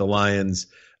big about the Lions.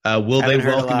 Will they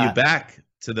welcome you back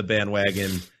to the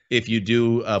bandwagon if you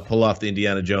do pull off the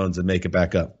Indiana Jones and make it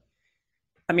back up?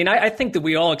 I mean, I think that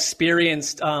we all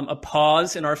experienced a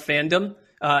pause in our fandom.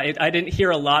 I didn't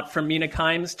hear a lot from Mina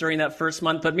Kimes during that first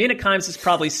month, but Mina Kimes is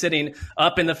probably sitting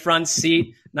up in the front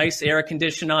seat, nice air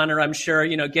condition on her, I'm sure,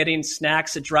 getting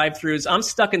snacks at drive-thrus. I'm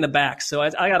stuck in the back, so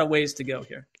I got a ways to go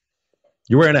here.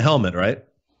 You're wearing a helmet, right?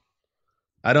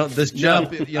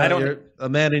 You're a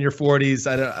man in your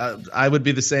 40s. I would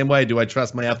be the same way. Do I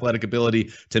trust my athletic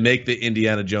ability to make the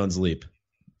Indiana Jones leap?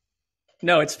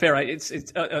 No, it's fair. It's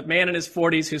a man in his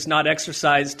 40s who's not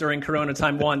exercised during Corona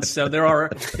time once. So there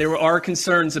are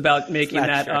concerns about making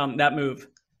that move.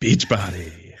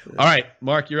 Beachbody. All right,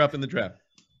 Mark, you're up in the draft.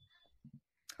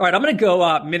 All right, I'm going to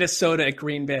go Minnesota at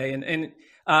Green Bay, and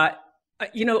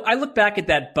I look back at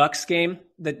that Bucs game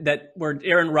that where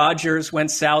Aaron Rodgers went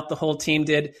south, the whole team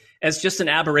did, as just an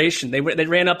aberration. They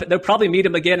ran up. They'll probably meet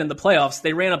him again in the playoffs.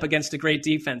 They ran up against a great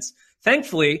defense.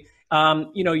 Thankfully,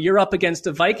 you're up against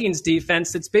a Vikings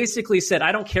defense that's basically said,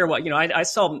 I don't care what, I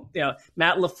saw,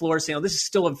 Matt LaFleur saying, this is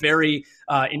still a very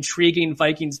intriguing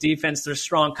Vikings defense. They're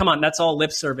strong. Come on, that's all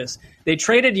lip service. They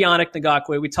traded Yannick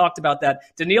Ngakoue. We talked about that.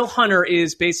 Daniil Hunter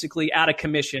is basically out of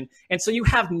commission. And so you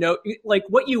have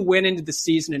what you went into the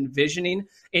season envisioning,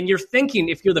 and you're thinking,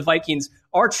 if you're the Vikings,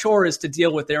 our chore is to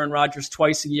deal with Aaron Rodgers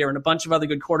twice a year and a bunch of other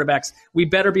good quarterbacks. We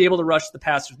better be able to rush the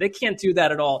passer. They can't do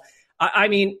that at all. I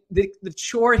mean, the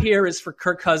chore here is for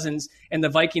Kirk Cousins and the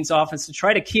Vikings offense to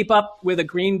try to keep up with a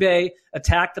Green Bay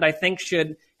attack that I think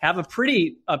should have a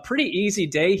pretty easy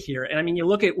day here. And I mean, you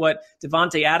look at what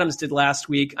Devontae Adams did last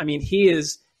week. I mean, he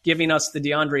is giving us the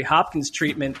DeAndre Hopkins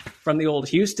treatment from the old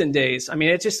Houston days. I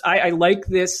mean, I like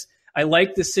this. I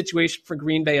like this situation for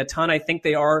Green Bay a ton. I think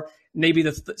they are maybe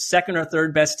the second or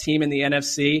third best team in the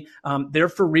NFC. They're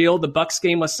for real. The Bucs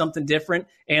game was something different.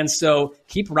 And so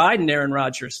keep riding Aaron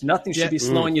Rodgers. Nothing should be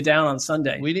slowing you down on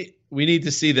Sunday. We need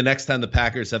to see the next time the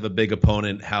Packers have a big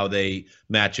opponent, how they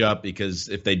match up, because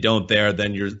if they don't there,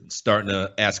 then you're starting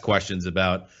to ask questions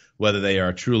about whether they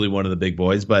are truly one of the big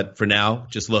boys. But for now,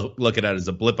 just look at it as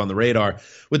a blip on the radar.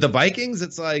 With the Vikings,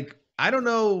 it's like, I don't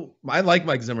know. I like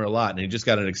Mike Zimmer a lot, and he just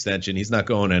got an extension. He's not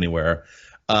going anywhere.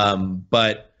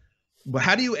 But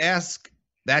how do you ask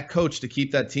that coach to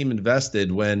keep that team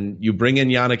invested when you bring in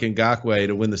Yannick Ngakoue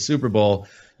to win the Super Bowl?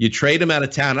 You trade him out of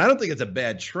town. I don't think it's a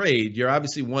bad trade. You're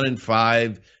obviously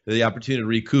 1-5. The opportunity to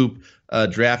recoup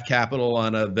draft capital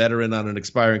on a veteran on an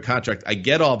expiring contract. I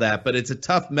get all that, but it's a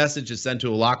tough message to send to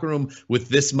a locker room with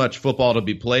this much football to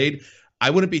be played. I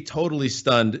wouldn't be totally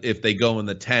stunned if they go in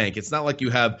the tank. It's not like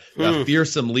you have a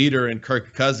fearsome leader in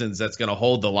Kirk Cousins that's going to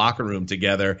hold the locker room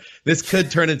together. This could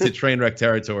turn into train wreck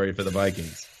territory for the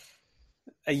Vikings.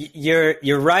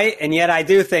 You're right, and yet I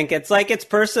do think it's like it's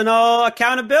personal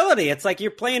accountability. It's like you're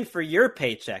playing for your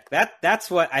paycheck. That's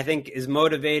what I think is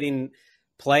motivating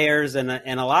players and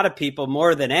a lot of people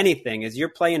more than anything is you're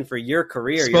playing for your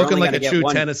career. Spoken like a true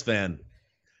tennis fan,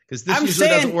 because this usually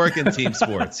doesn't work in team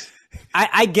sports.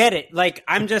 I get it. Like,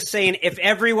 I'm just saying, if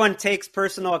everyone takes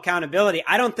personal accountability,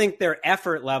 I don't think their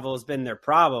effort level has been their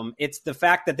problem. It's the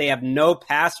fact that they have no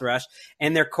pass rush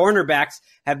and their cornerbacks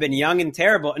have been young and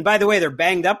terrible. And by the way, they're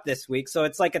banged up this week, so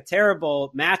it's like a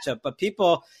terrible matchup. But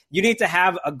you need to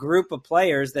have a group of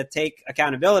players that take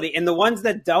accountability. And the ones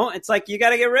that don't, it's like you got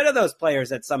to get rid of those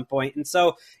players at some point. And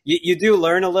so you do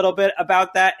learn a little bit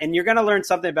about that. And you're going to learn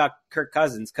something about Kirk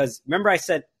Cousins, because remember I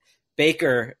said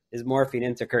Baker is morphing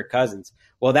into Kirk Cousins.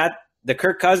 Well, the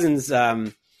Kirk Cousins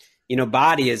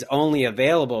body is only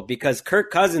available because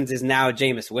Kirk Cousins is now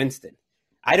Jameis Winston.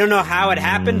 I don't know how it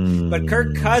happened, but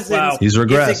Kirk Cousins He's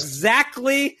regressed. is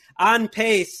exactly on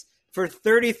pace for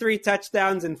 33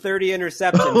 touchdowns and 30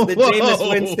 interceptions. The Jameis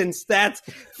Winston stats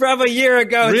from a year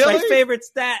ago. It's Really? my favorite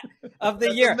stat of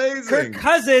the year. Amazing. Kirk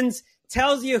Cousins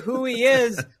tells you who he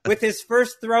is with his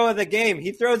first throw of the game.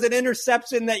 He throws an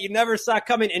interception that you never saw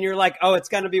coming, and you're like, oh, it's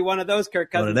going to be one of those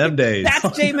Kirk Cousins. One of them days.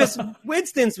 That's Jameis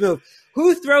Winston's move.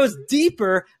 Who throws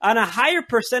deeper on a higher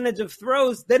percentage of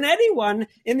throws than anyone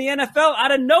in the NFL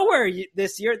out of nowhere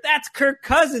this year? That's Kirk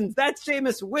Cousins. That's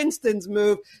Jameis Winston's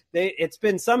move. It's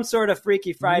been some sort of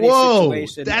Freaky Friday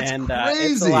situation, that's and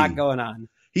crazy. it's a lot going on.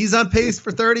 He's on pace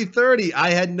for 30-30.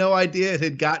 I had no idea it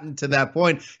had gotten to that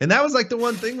point. And that was like the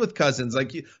one thing with Cousins.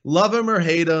 Like, you love him or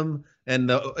hate him. And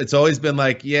it's always been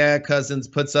like, yeah, Cousins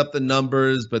puts up the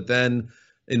numbers, but then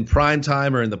in prime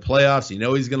time or in the playoffs,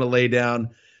 he's going to lay down.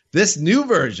 This new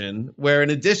version, where in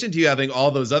addition to you having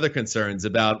all those other concerns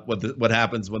about what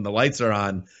happens when the lights are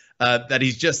on, that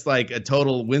he's just like a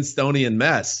total Winstonian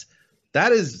mess.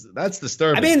 That's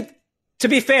disturbing. I mean, to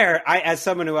be fair, as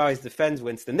someone who always defends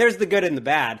Winston, there's the good and the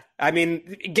bad. I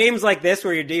mean, games like this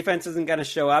where your defense isn't going to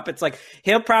show up, it's like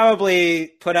he'll probably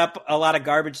put up a lot of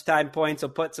garbage time points. He'll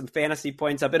put some fantasy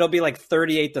points up. It'll be like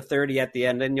 38-30 at the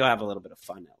end, and you'll have a little bit of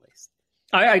fun at least.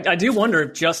 I do wonder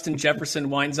if Justin Jefferson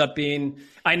winds up being,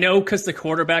 I know because the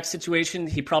quarterback situation,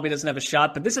 he probably doesn't have a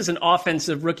shot, but this is an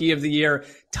offensive rookie of the year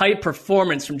type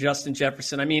performance from Justin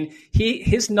Jefferson. I mean,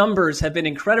 his numbers have been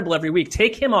incredible every week.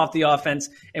 Take him off the offense,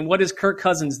 and what is Kirk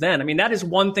Cousins then? I mean, that is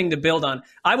one thing to build on.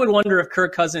 I would wonder if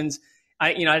Kirk Cousins,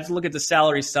 I have to look at the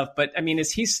salary stuff, but I mean,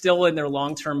 is he still in their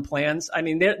long-term plans? I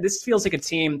mean, this feels like a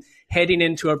team heading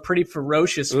into a pretty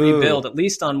ferocious rebuild, at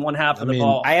least on one half of the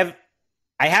ball.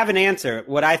 I have an answer,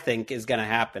 what I think is going to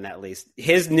happen at least.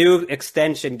 His new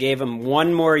extension gave him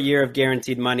one more year of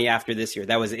guaranteed money after this year.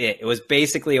 That was it. It was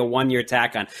basically a one-year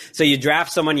tack on. So you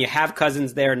draft someone, you have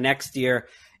Cousins there next year,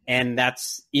 and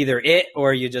that's either it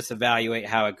or you just evaluate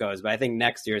how it goes. But I think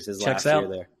next year is his last year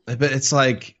there. But it's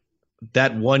like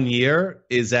that 1 year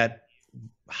is at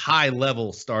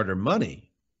high-level starter money,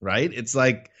 right? It's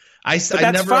like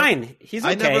that's fine. He's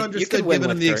okay. I never understood giving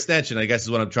him the extension, I guess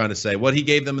is what I'm trying to say. What he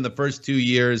gave them in the first 2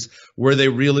 years, were they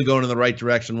really going in the right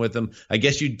direction with him? I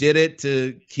guess you did it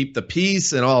to keep the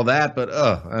peace and all that, but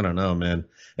I don't know, man.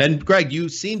 And Greg, you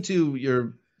seem to,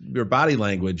 your body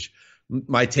language,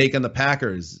 my take on the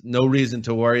Packers, no reason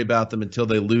to worry about them until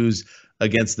they lose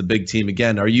against the big team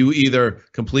again. Are you either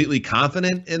completely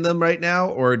confident in them right now,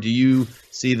 or do you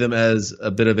see them as a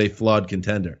bit of a flawed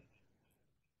contender?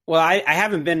 Well, I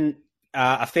haven't been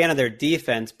a fan of their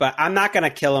defense, but I'm not going to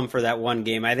kill them for that one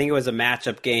game. I think it was a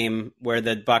matchup game where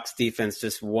the Bucs defense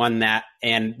just won that,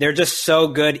 and they're just so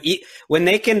good. When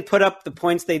they can put up the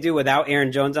points they do without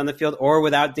Aaron Jones on the field or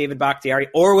without David Bakhtiari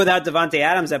or without Devontae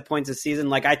Adams at points this season,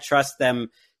 like I trust them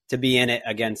to be in it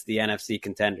against the NFC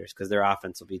contenders because their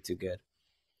offense will be too good.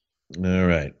 All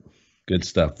right. Good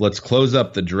stuff. Let's close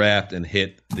up the draft and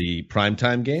hit the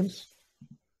primetime games.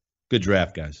 Good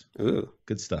draft, guys. Ooh.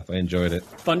 Good stuff. I enjoyed it.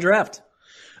 Fun draft.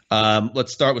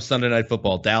 Let's start with Sunday Night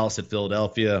Football. Dallas at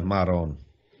Philadelphia. Maroon.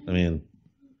 I mean,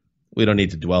 we don't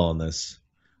need to dwell on this.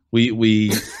 We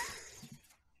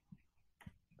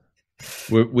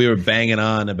were banging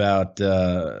on about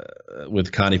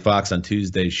with Connie Fox on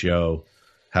Tuesday's show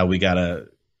how we got to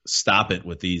stop it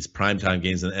with these primetime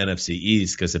games in the NFC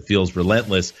East because it feels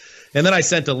relentless. And then I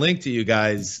sent a link to you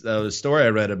guys, a story I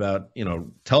read about,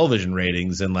 television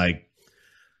ratings, and like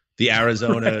the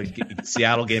Arizona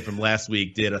Seattle game from last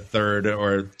week did a third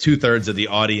or 2/3 of the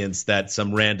audience that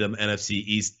some random NFC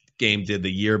East game did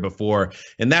the year before.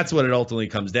 And that's what it ultimately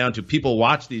comes down to. People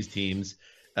watch these teams,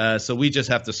 so we just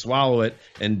have to swallow it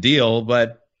and deal.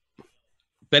 But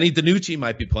Benny DiNucci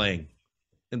might be playing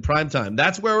in primetime.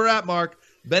 That's where we're at, Mark.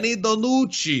 Benny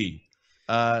DiNucci,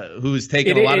 who's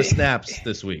taken a lot of snaps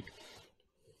this week.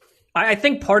 I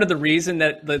think part of the reason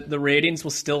that the ratings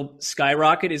will still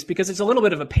skyrocket is because it's a little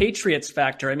bit of a Patriots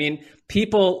factor. I mean,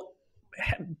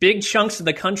 big chunks of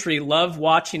the country love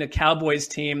watching a Cowboys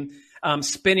team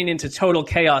spinning into total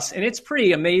chaos. And it's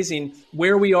pretty amazing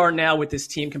where we are now with this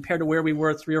team compared to where we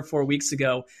were 3 or 4 weeks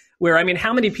ago. Where, I mean,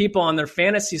 how many people on their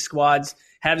fantasy squads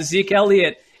have Zeke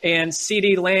Elliott and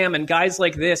CeeDee Lamb and guys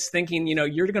like this thinking,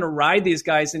 you're going to ride these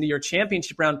guys into your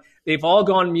championship round. They've all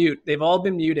gone mute. They've all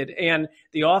been muted. And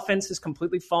the offense has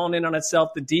completely fallen in on itself.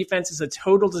 The defense is a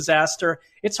total disaster.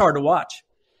 It's hard to watch.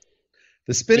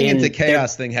 The spinning into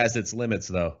chaos thing has its limits,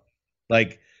 though.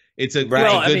 Like, it's a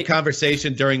good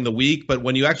conversation during the week, but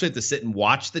when you actually have to sit and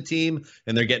watch the team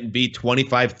and they're getting beat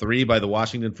 25-3 by the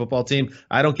Washington football team,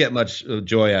 I don't get much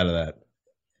joy out of that.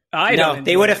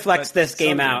 They would have flexed this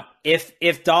game out.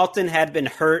 If Dalton had been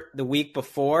hurt the week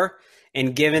before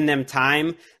and given them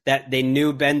time that they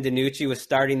knew Ben DiNucci was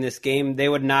starting this game, they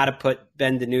would not have put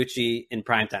Ben DiNucci in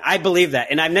primetime. I believe that.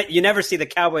 And you never see the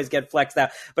Cowboys get flexed out,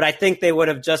 but I think they would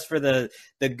have just for the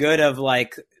good of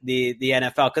like the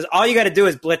NFL. Because all you got to do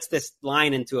is blitz this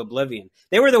line into oblivion.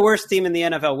 They were the worst team in the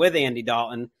NFL with Andy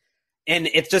Dalton. And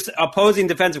it's just opposing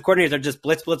defensive coordinators are just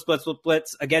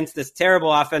blitz against this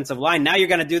terrible offensive line. Now you're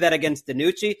going to do that against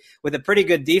DiNucci with a pretty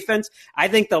good defense. I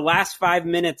think the last 5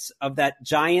 minutes of that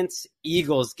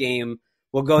Giants-Eagles game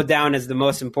will go down as the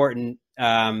most important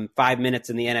 5 minutes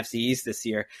in the NFC East this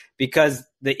year because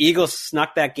the Eagles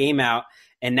snuck that game out,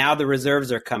 and now the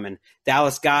reserves are coming.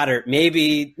 Dallas Goedert,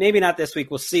 maybe not this week.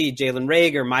 We'll see. Jalen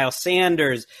Reagor, Miles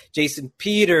Sanders, Jason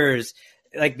Peters.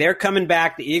 Like they're coming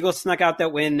back. The Eagles snuck out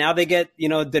that win. Now they get,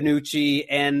 DiNucci,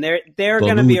 and they're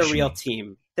going to be a real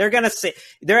team. They're going to say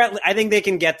I think they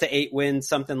can get to 8 wins,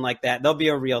 something like that. They'll be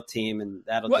a real team, and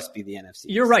that'll just be the NFC.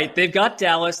 You're right. They've got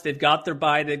Dallas. They've got their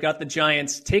bye. They've got the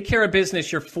Giants. Take care of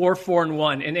business. You're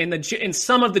 4-4-1, and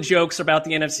some of the jokes about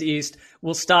the NFC East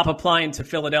will stop applying to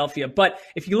Philadelphia. But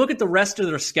if you look at the rest of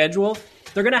their schedule,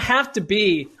 they're going to have to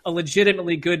be a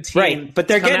legitimately good team. Right, but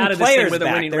they're getting players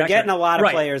back. They're getting a lot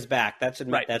of players back. That should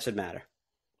matter.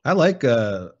 I like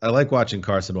watching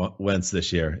Carson Wentz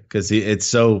this year because it's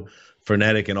so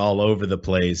frenetic and all over the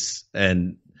place.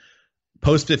 And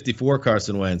post 54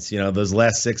 Carson Wentz, those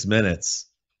last 6 minutes,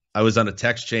 I was on a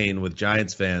text chain with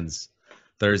Giants fans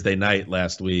Thursday night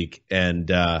last week, and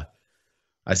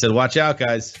I said, watch out,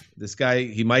 guys. This guy,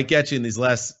 he might get you in these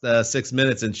last 6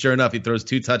 minutes. And sure enough, he throws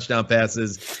 2 touchdown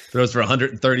passes, throws for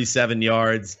 137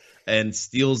 yards, and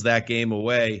steals that game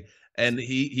away. And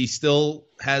he still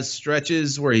has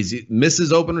stretches where he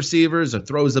misses open receivers or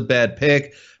throws a bad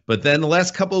pick. But then the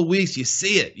last couple of weeks, you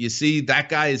see it. You see that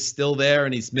guy is still there,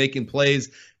 and he's making plays.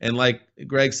 And like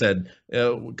Gregg said,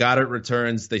 Goddard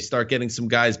returns. They start getting some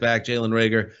guys back, Jalen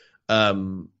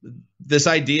Reagor. This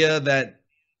idea that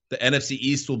the NFC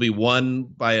East will be won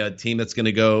by a team that's going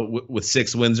to go with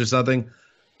 6 wins or something,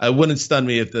 it wouldn't stun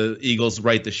me if the Eagles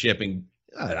right the ship and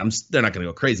they're not going to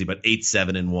go crazy, but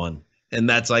 8-7-1. And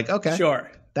that's like, okay,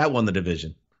 sure, that won the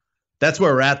division. That's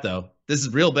where we're at, though. This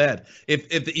is real bad. If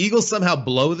the Eagles somehow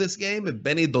blow this game, if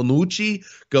Benny DiNucci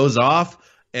goes off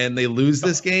and they lose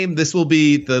this game, this will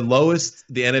be the lowest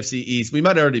the NFC East. We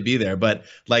might already be there, but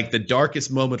like the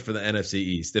darkest moment for the NFC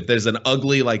East. If there's an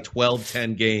ugly like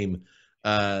 12-10 game,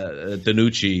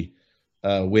 DiNucci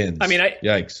wins. I mean,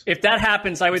 yikes. If that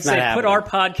happens, I would say put our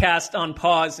podcast on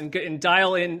pause and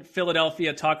dial in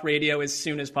Philadelphia Talk Radio as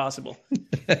soon as possible.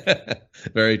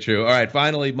 Very true. All right,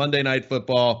 finally, Monday Night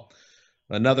Football.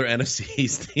 Another NFC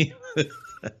East team.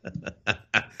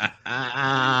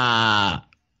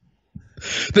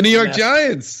 The New York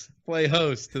Giants play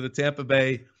host to the Tampa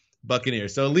Bay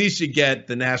Buccaneers. So at least you get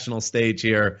the national stage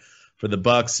here for the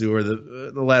Bucs, who are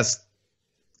the last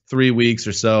 3 weeks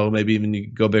or so, maybe even you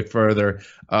go a bit further,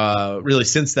 really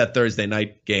since that Thursday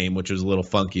night game, which was a little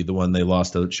funky, the one they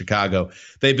lost to Chicago.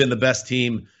 They've been the best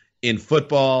team in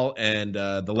football, and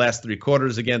the last 3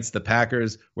 quarters against the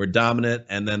Packers were dominant,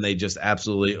 and then they just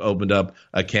absolutely opened up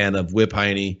a can of Whip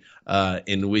Hiney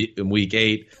in week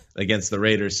 8 against the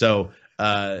Raiders. So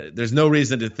there's no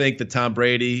reason to think that Tom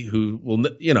Brady, who will,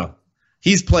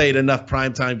 he's played enough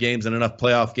primetime games and enough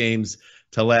playoff games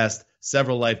to last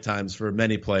several lifetimes for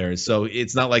many players. So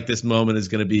it's not like this moment is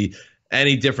going to be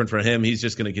any different for him. He's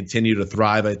just going to continue to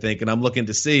thrive, I think. And I'm looking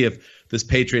to see if this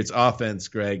Patriots offense,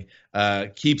 Greg,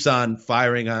 keeps on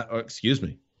firing on,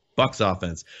 Bucs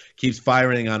offense keeps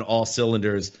firing on all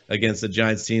cylinders against the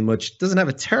Giants team, which doesn't have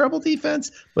a terrible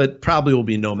defense, but probably will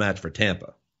be no match for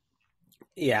Tampa.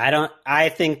 Yeah, I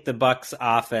think the Bucs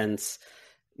offense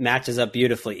matches up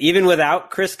beautifully. Even without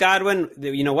Chris Godwin,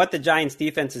 what the Giants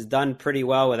defense has done pretty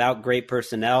well without great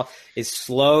personnel is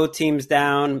slow teams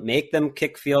down, make them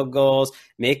kick field goals,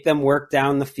 make them work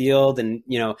down the field, and,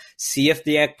 see if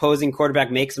the opposing quarterback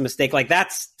makes a mistake. Like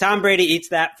that's Tom Brady eats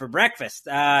that for breakfast.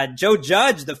 Joe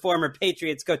Judge, the former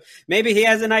Patriots coach, maybe he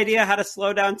has an idea how to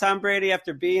slow down Tom Brady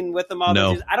after being with him all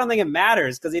those years. I don't think it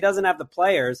matters because he doesn't have the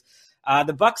players.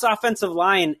 The Bucs offensive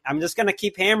line, I'm just going to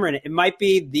keep hammering it. It might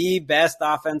be the best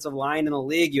offensive line in the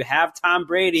league. You have Tom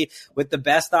Brady with the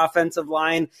best offensive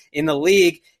line in the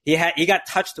league. He got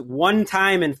touched 1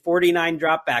 time in 49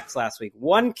 dropbacks last week.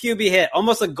 1 QB hit,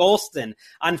 almost a Golston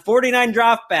on 49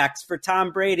 dropbacks for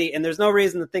Tom Brady. And there's no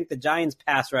reason to think the Giants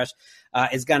pass rush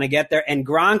is going to get there. And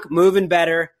Gronk moving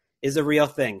better. is a real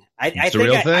thing. I a think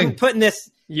real thing. I'm putting this.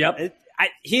 Yep.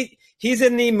 He's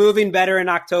in the moving better in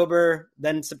October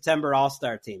than September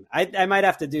All-Star team. I might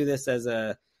have to do this as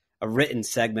a written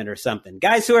segment or something.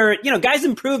 Guys who are, guys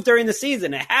improve during the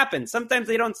season. It happens. Sometimes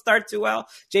they don't start too well.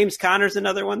 James Conner's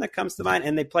another one that comes to mind,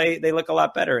 and they look a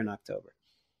lot better in October.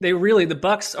 The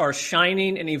Bucks are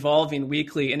shining and evolving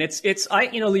weekly. And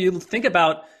you think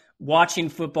about watching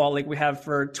football like we have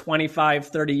for 25,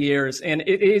 30 years. And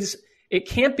it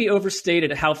can't be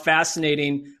overstated how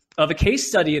fascinating of a case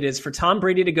study it is for Tom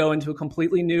Brady to go into a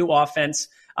completely new offense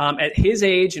at his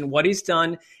age and what he's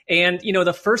done. And,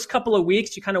 the first couple of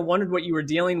weeks, you kind of wondered what you were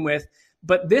dealing with.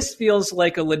 But this feels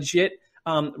like a legit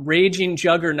raging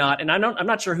juggernaut. And I'm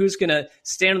not sure who's going to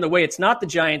stand in the way. It's not the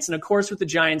Giants. And, of course, with the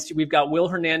Giants, we've got Will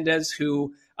Hernandez,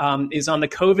 who is on the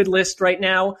COVID list right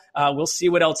now. We'll see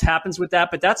what else happens with that.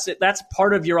 But that's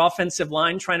part of your offensive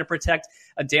line, trying to protect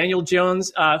a Daniel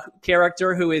Jones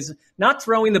character who is not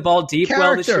throwing the ball deep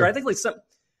well this year. I think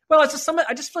I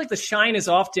just feel like the shine is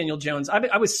off Daniel Jones.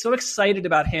 I was so excited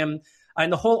about him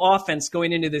and the whole offense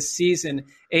going into this season,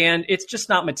 and it's just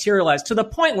not materialized to the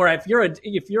point where if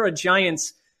you're a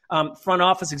Giants front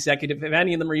office executive, if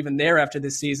any of them are even there after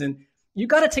this season, you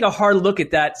got to take a hard look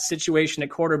at that situation at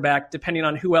quarterback, depending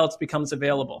on who else becomes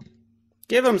available.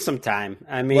 Give him some time.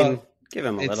 Give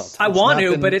him a little time. I want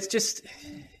to, but it's just...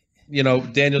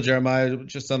 Daniel Jeremiah,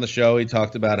 just on the show, he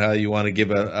talked about how you want to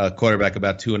give a quarterback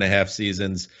about 2.5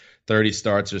 seasons, 30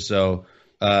 starts or so.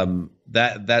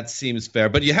 That seems fair.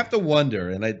 But you have to wonder,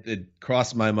 and it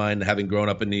crossed my mind having grown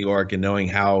up in New York and knowing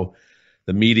how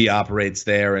the media operates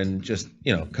there and just,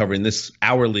 covering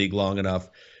our league long enough,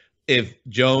 if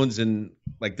Jones and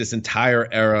like this entire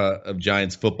era of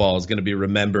Giants football is going to be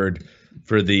remembered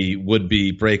for the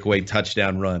would-be breakaway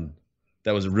touchdown run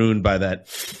that was ruined by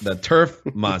the turf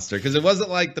monster, because it wasn't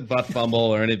like the butt fumble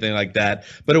or anything like that,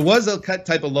 but it was a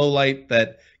type of low light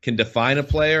that can define a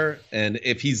player. And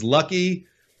if he's lucky,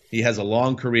 he has a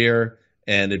long career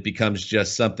and it becomes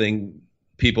just something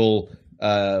people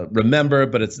remember,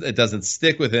 but it doesn't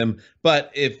stick with him.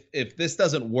 But if this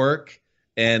doesn't work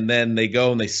and then they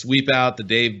go and they sweep out the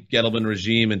Dave Gettleman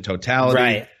regime in totality,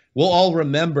 right, we'll all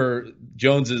remember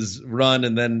Jones's run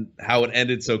and then how it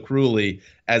ended so cruelly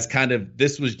as kind of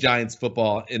this was Giants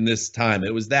football in this time.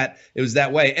 It was that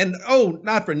way. And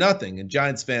not for nothing. And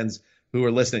Giants fans who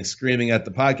are listening, screaming at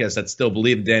the podcast that still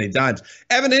believe in Danny Dimes.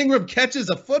 Evan Ingram catches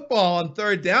a football on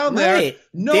third down there. Right.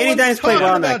 No Danny one's Dimes played talking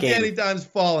well in that about game. Danny Dimes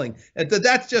falling. And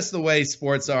that's just the way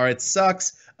sports are. It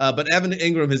sucks. But Evan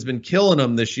Ingram has been killing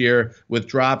them this year with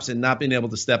drops and not being able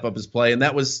to step up his play. And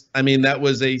that was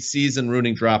a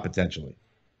season-ruining drop potentially.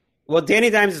 Well, Danny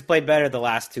Dimes has played better the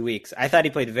last 2 weeks. I thought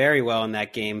he played very well in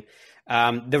that game.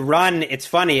 The run, it's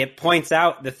funny. It points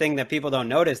out the thing that people don't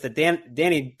notice, that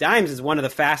Danny Dimes is one of the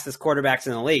fastest quarterbacks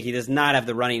in the league. He does not have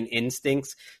the running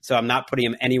instincts, so I'm not putting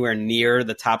him anywhere near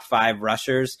the top 5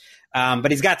 rushers.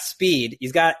 But he's got speed.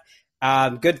 He's got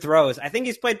good throws. I think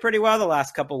he's played pretty well the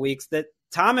last couple of weeks. That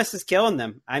Thomas is killing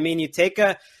them. I mean, you take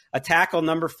a tackle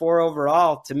number 4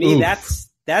 overall. To me,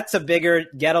 that's a bigger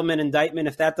Gettleman indictment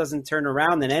if that doesn't turn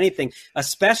around than anything,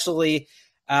 especially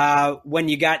when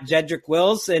you got Jedrick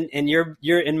Wills and you're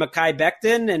in Mekhi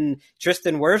Becton and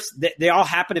Tristan Wirfs. They all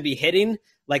happen to be hitting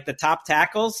like the top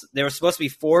tackles. There were supposed to be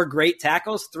 4 great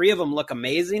tackles. 3 of them look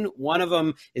amazing. One of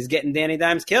them is getting Danny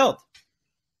Dimes killed.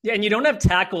 Yeah, and you don't have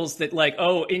tackles that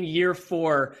in year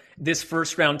 4, this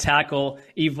first-round tackle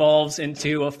evolves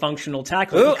into a functional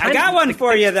tackle. Ooh, I got one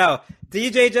for you, though.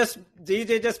 DJ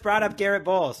just brought up Garrett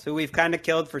Bowles, who we've kind of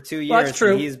killed for 2 years. Well, that's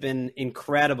true. And he's been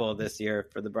incredible this year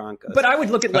for the Broncos. But I would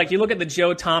look at you look at the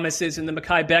Joe Thomases and the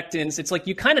Mekhi Bectons. It's like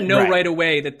you kind of know right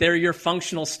away that they're your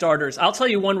functional starters. I'll tell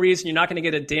you one reason you're not going to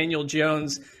get a Daniel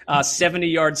Jones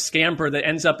 70-yard scamper that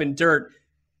ends up in dirt.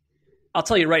 I'll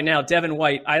tell you right now, Devin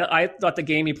White, I thought the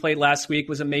game he played last week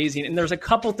was amazing. And there's a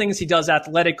couple things he does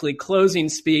athletically, closing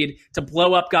speed to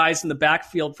blow up guys in the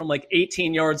backfield from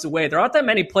 18 yards away. There aren't that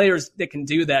many players that can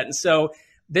do that. And so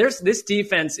this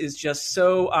defense is just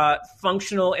so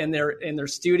functional, and they're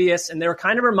studious, and they're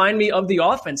kind of remind me of the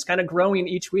offense kind of growing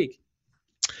each week.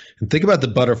 And think about the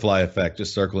butterfly effect,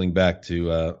 just circling back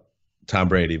to Tom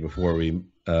Brady before we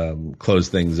close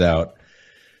things out.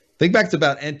 Think back to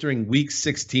about entering week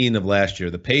 16 of last year.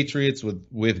 The Patriots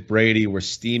with Brady were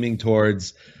steaming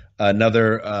towards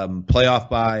another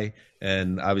playoff bye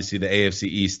and obviously the AFC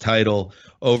East title.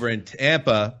 Over in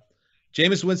Tampa,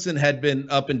 Jameis Winston had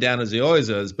been up and down as he always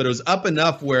is, but it was up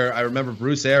enough where I remember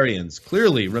Bruce Arians,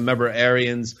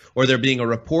 or there being a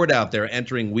report out there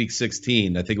entering week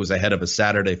 16. I think it was ahead of a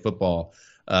Saturday football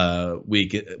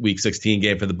week 16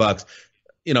 game for the Bucs.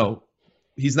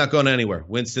 he's not going anywhere.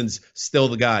 Winston's still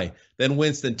the guy. Then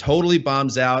Winston totally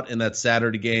bombs out in that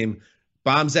Saturday game,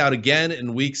 bombs out again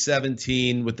in week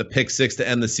 17 with the pick 6 to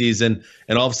end the season,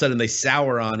 and all of a sudden they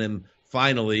sour on him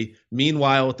finally.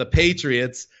 Meanwhile, with the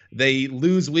Patriots, they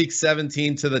lose week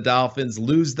 17 to the Dolphins,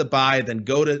 lose the bye, then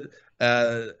go to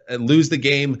lose the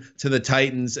game to the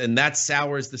Titans, and that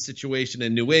sours the situation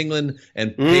in New England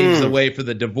and paves the way for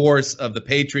the divorce of the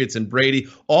Patriots and Brady.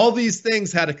 All these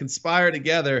things had to conspire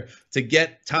together to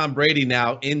get Tom Brady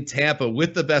now in Tampa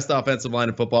with the best offensive line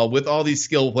in football, with all these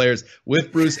skill players,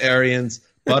 with Bruce Arians.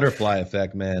 Butterfly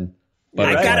effect, man.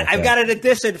 I've got an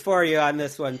addition for you on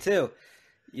this one too.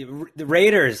 The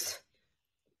Raiders,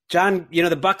 John.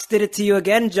 The Bucs did it to you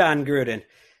again, John Gruden.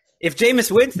 If Jameis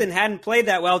Winston hadn't played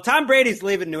that well, Tom Brady's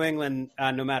leaving New England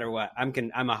no matter what. I'm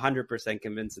 100%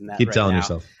 convinced in that. Keep right telling now.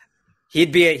 yourself.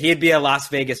 He'd be a Las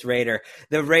Vegas Raider.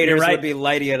 The Raiders would be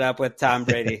lighting it up with Tom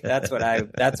Brady. That's what I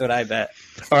bet.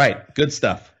 All right, good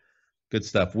stuff. Good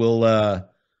stuff. We'll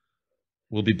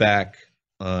be back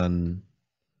on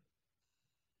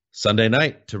Sunday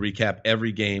night to recap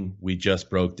every game we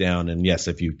just broke down. And yes,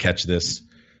 if you catch this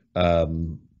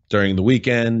during the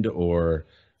weekend or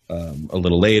a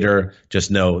little later,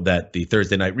 just know that the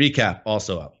Thursday night recap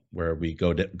also up, where we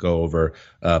go over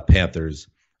Panthers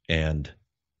and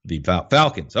the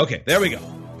Falcons. Okay, there we go.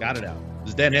 Got it out.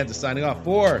 This is Dan Hansis signing off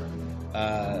for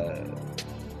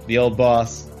the old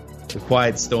boss, the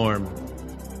Quiet Storm,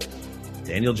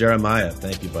 Daniel Jeremiah.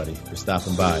 Thank you, buddy, for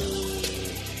stopping by.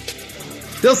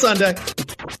 Till Sunday.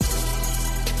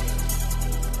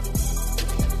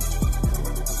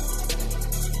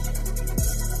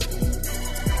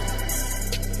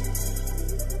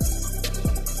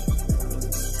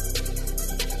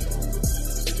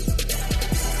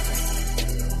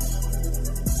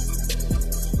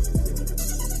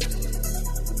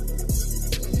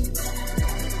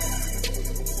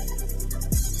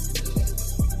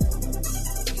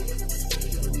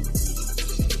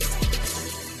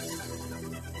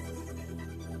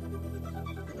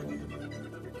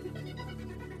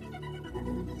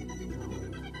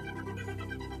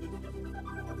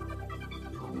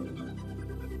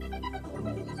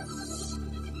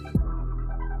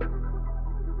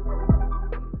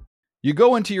 You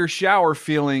go into your shower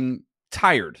feeling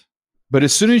tired, but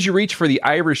as soon as you reach for the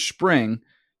Irish Spring,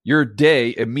 your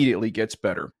day immediately gets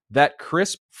better. That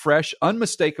crisp, fresh,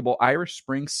 unmistakable Irish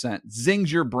Spring scent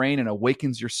zings your brain and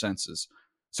awakens your senses.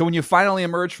 So when you finally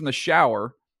emerge from the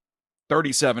shower,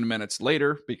 37 minutes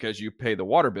later, because you pay the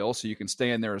water bill so you can stay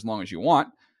in there as long as you want,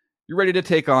 you're ready to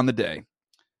take on the day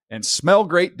and smell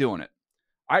great doing it.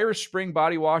 Irish Spring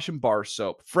Body Wash and Bar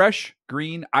Soap. Fresh,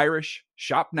 green, Irish.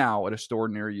 Shop now at a store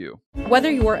near you. Whether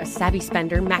you're a savvy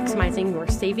spender maximizing your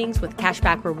savings with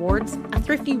cashback rewards, a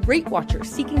thrifty rate watcher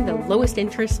seeking the lowest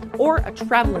interest, or a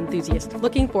travel enthusiast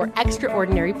looking for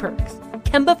extraordinary perks,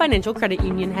 Kemba Financial Credit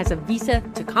Union has a visa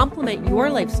to complement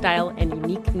your lifestyle and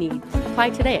unique needs.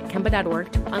 Apply today at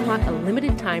Kemba.org to unlock a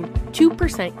limited time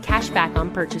 2% cash back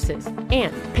on purchases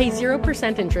and pay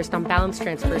 0% interest on balance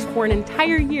transfers for an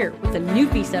entire year with a new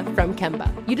visa from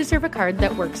Kemba. You deserve a card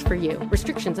that works for you.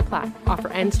 Restrictions apply. Offer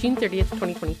ends June 30th,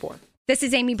 2024. This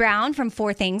is Amy Brown from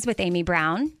 4 Things with Amy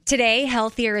Brown. Today,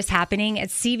 Healthier is happening at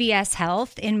CVS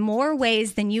Health in more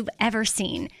ways than you've ever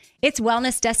seen. It's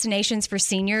wellness destinations for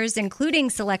seniors, including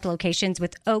select locations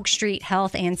with Oak Street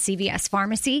Health and CVS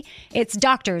Pharmacy. It's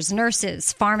doctors,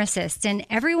 nurses, pharmacists, and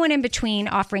everyone in between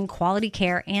offering quality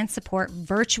care and support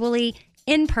virtually,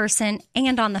 in person,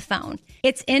 and on the phone.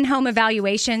 It's in-home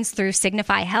evaluations through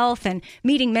Signify Health and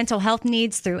meeting mental health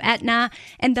needs through Aetna.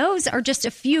 And those are just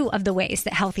a few of the ways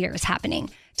that Healthier is happening.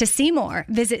 To see more,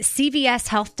 visit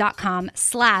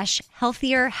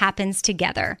cvshealth.com/healthier happens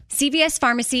together. CVS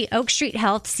Pharmacy, Oak Street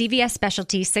Health, CVS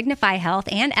Specialty, Signify Health,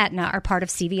 and Aetna are part of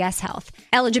CVS Health.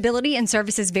 Eligibility and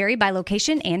services vary by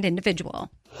location and individual.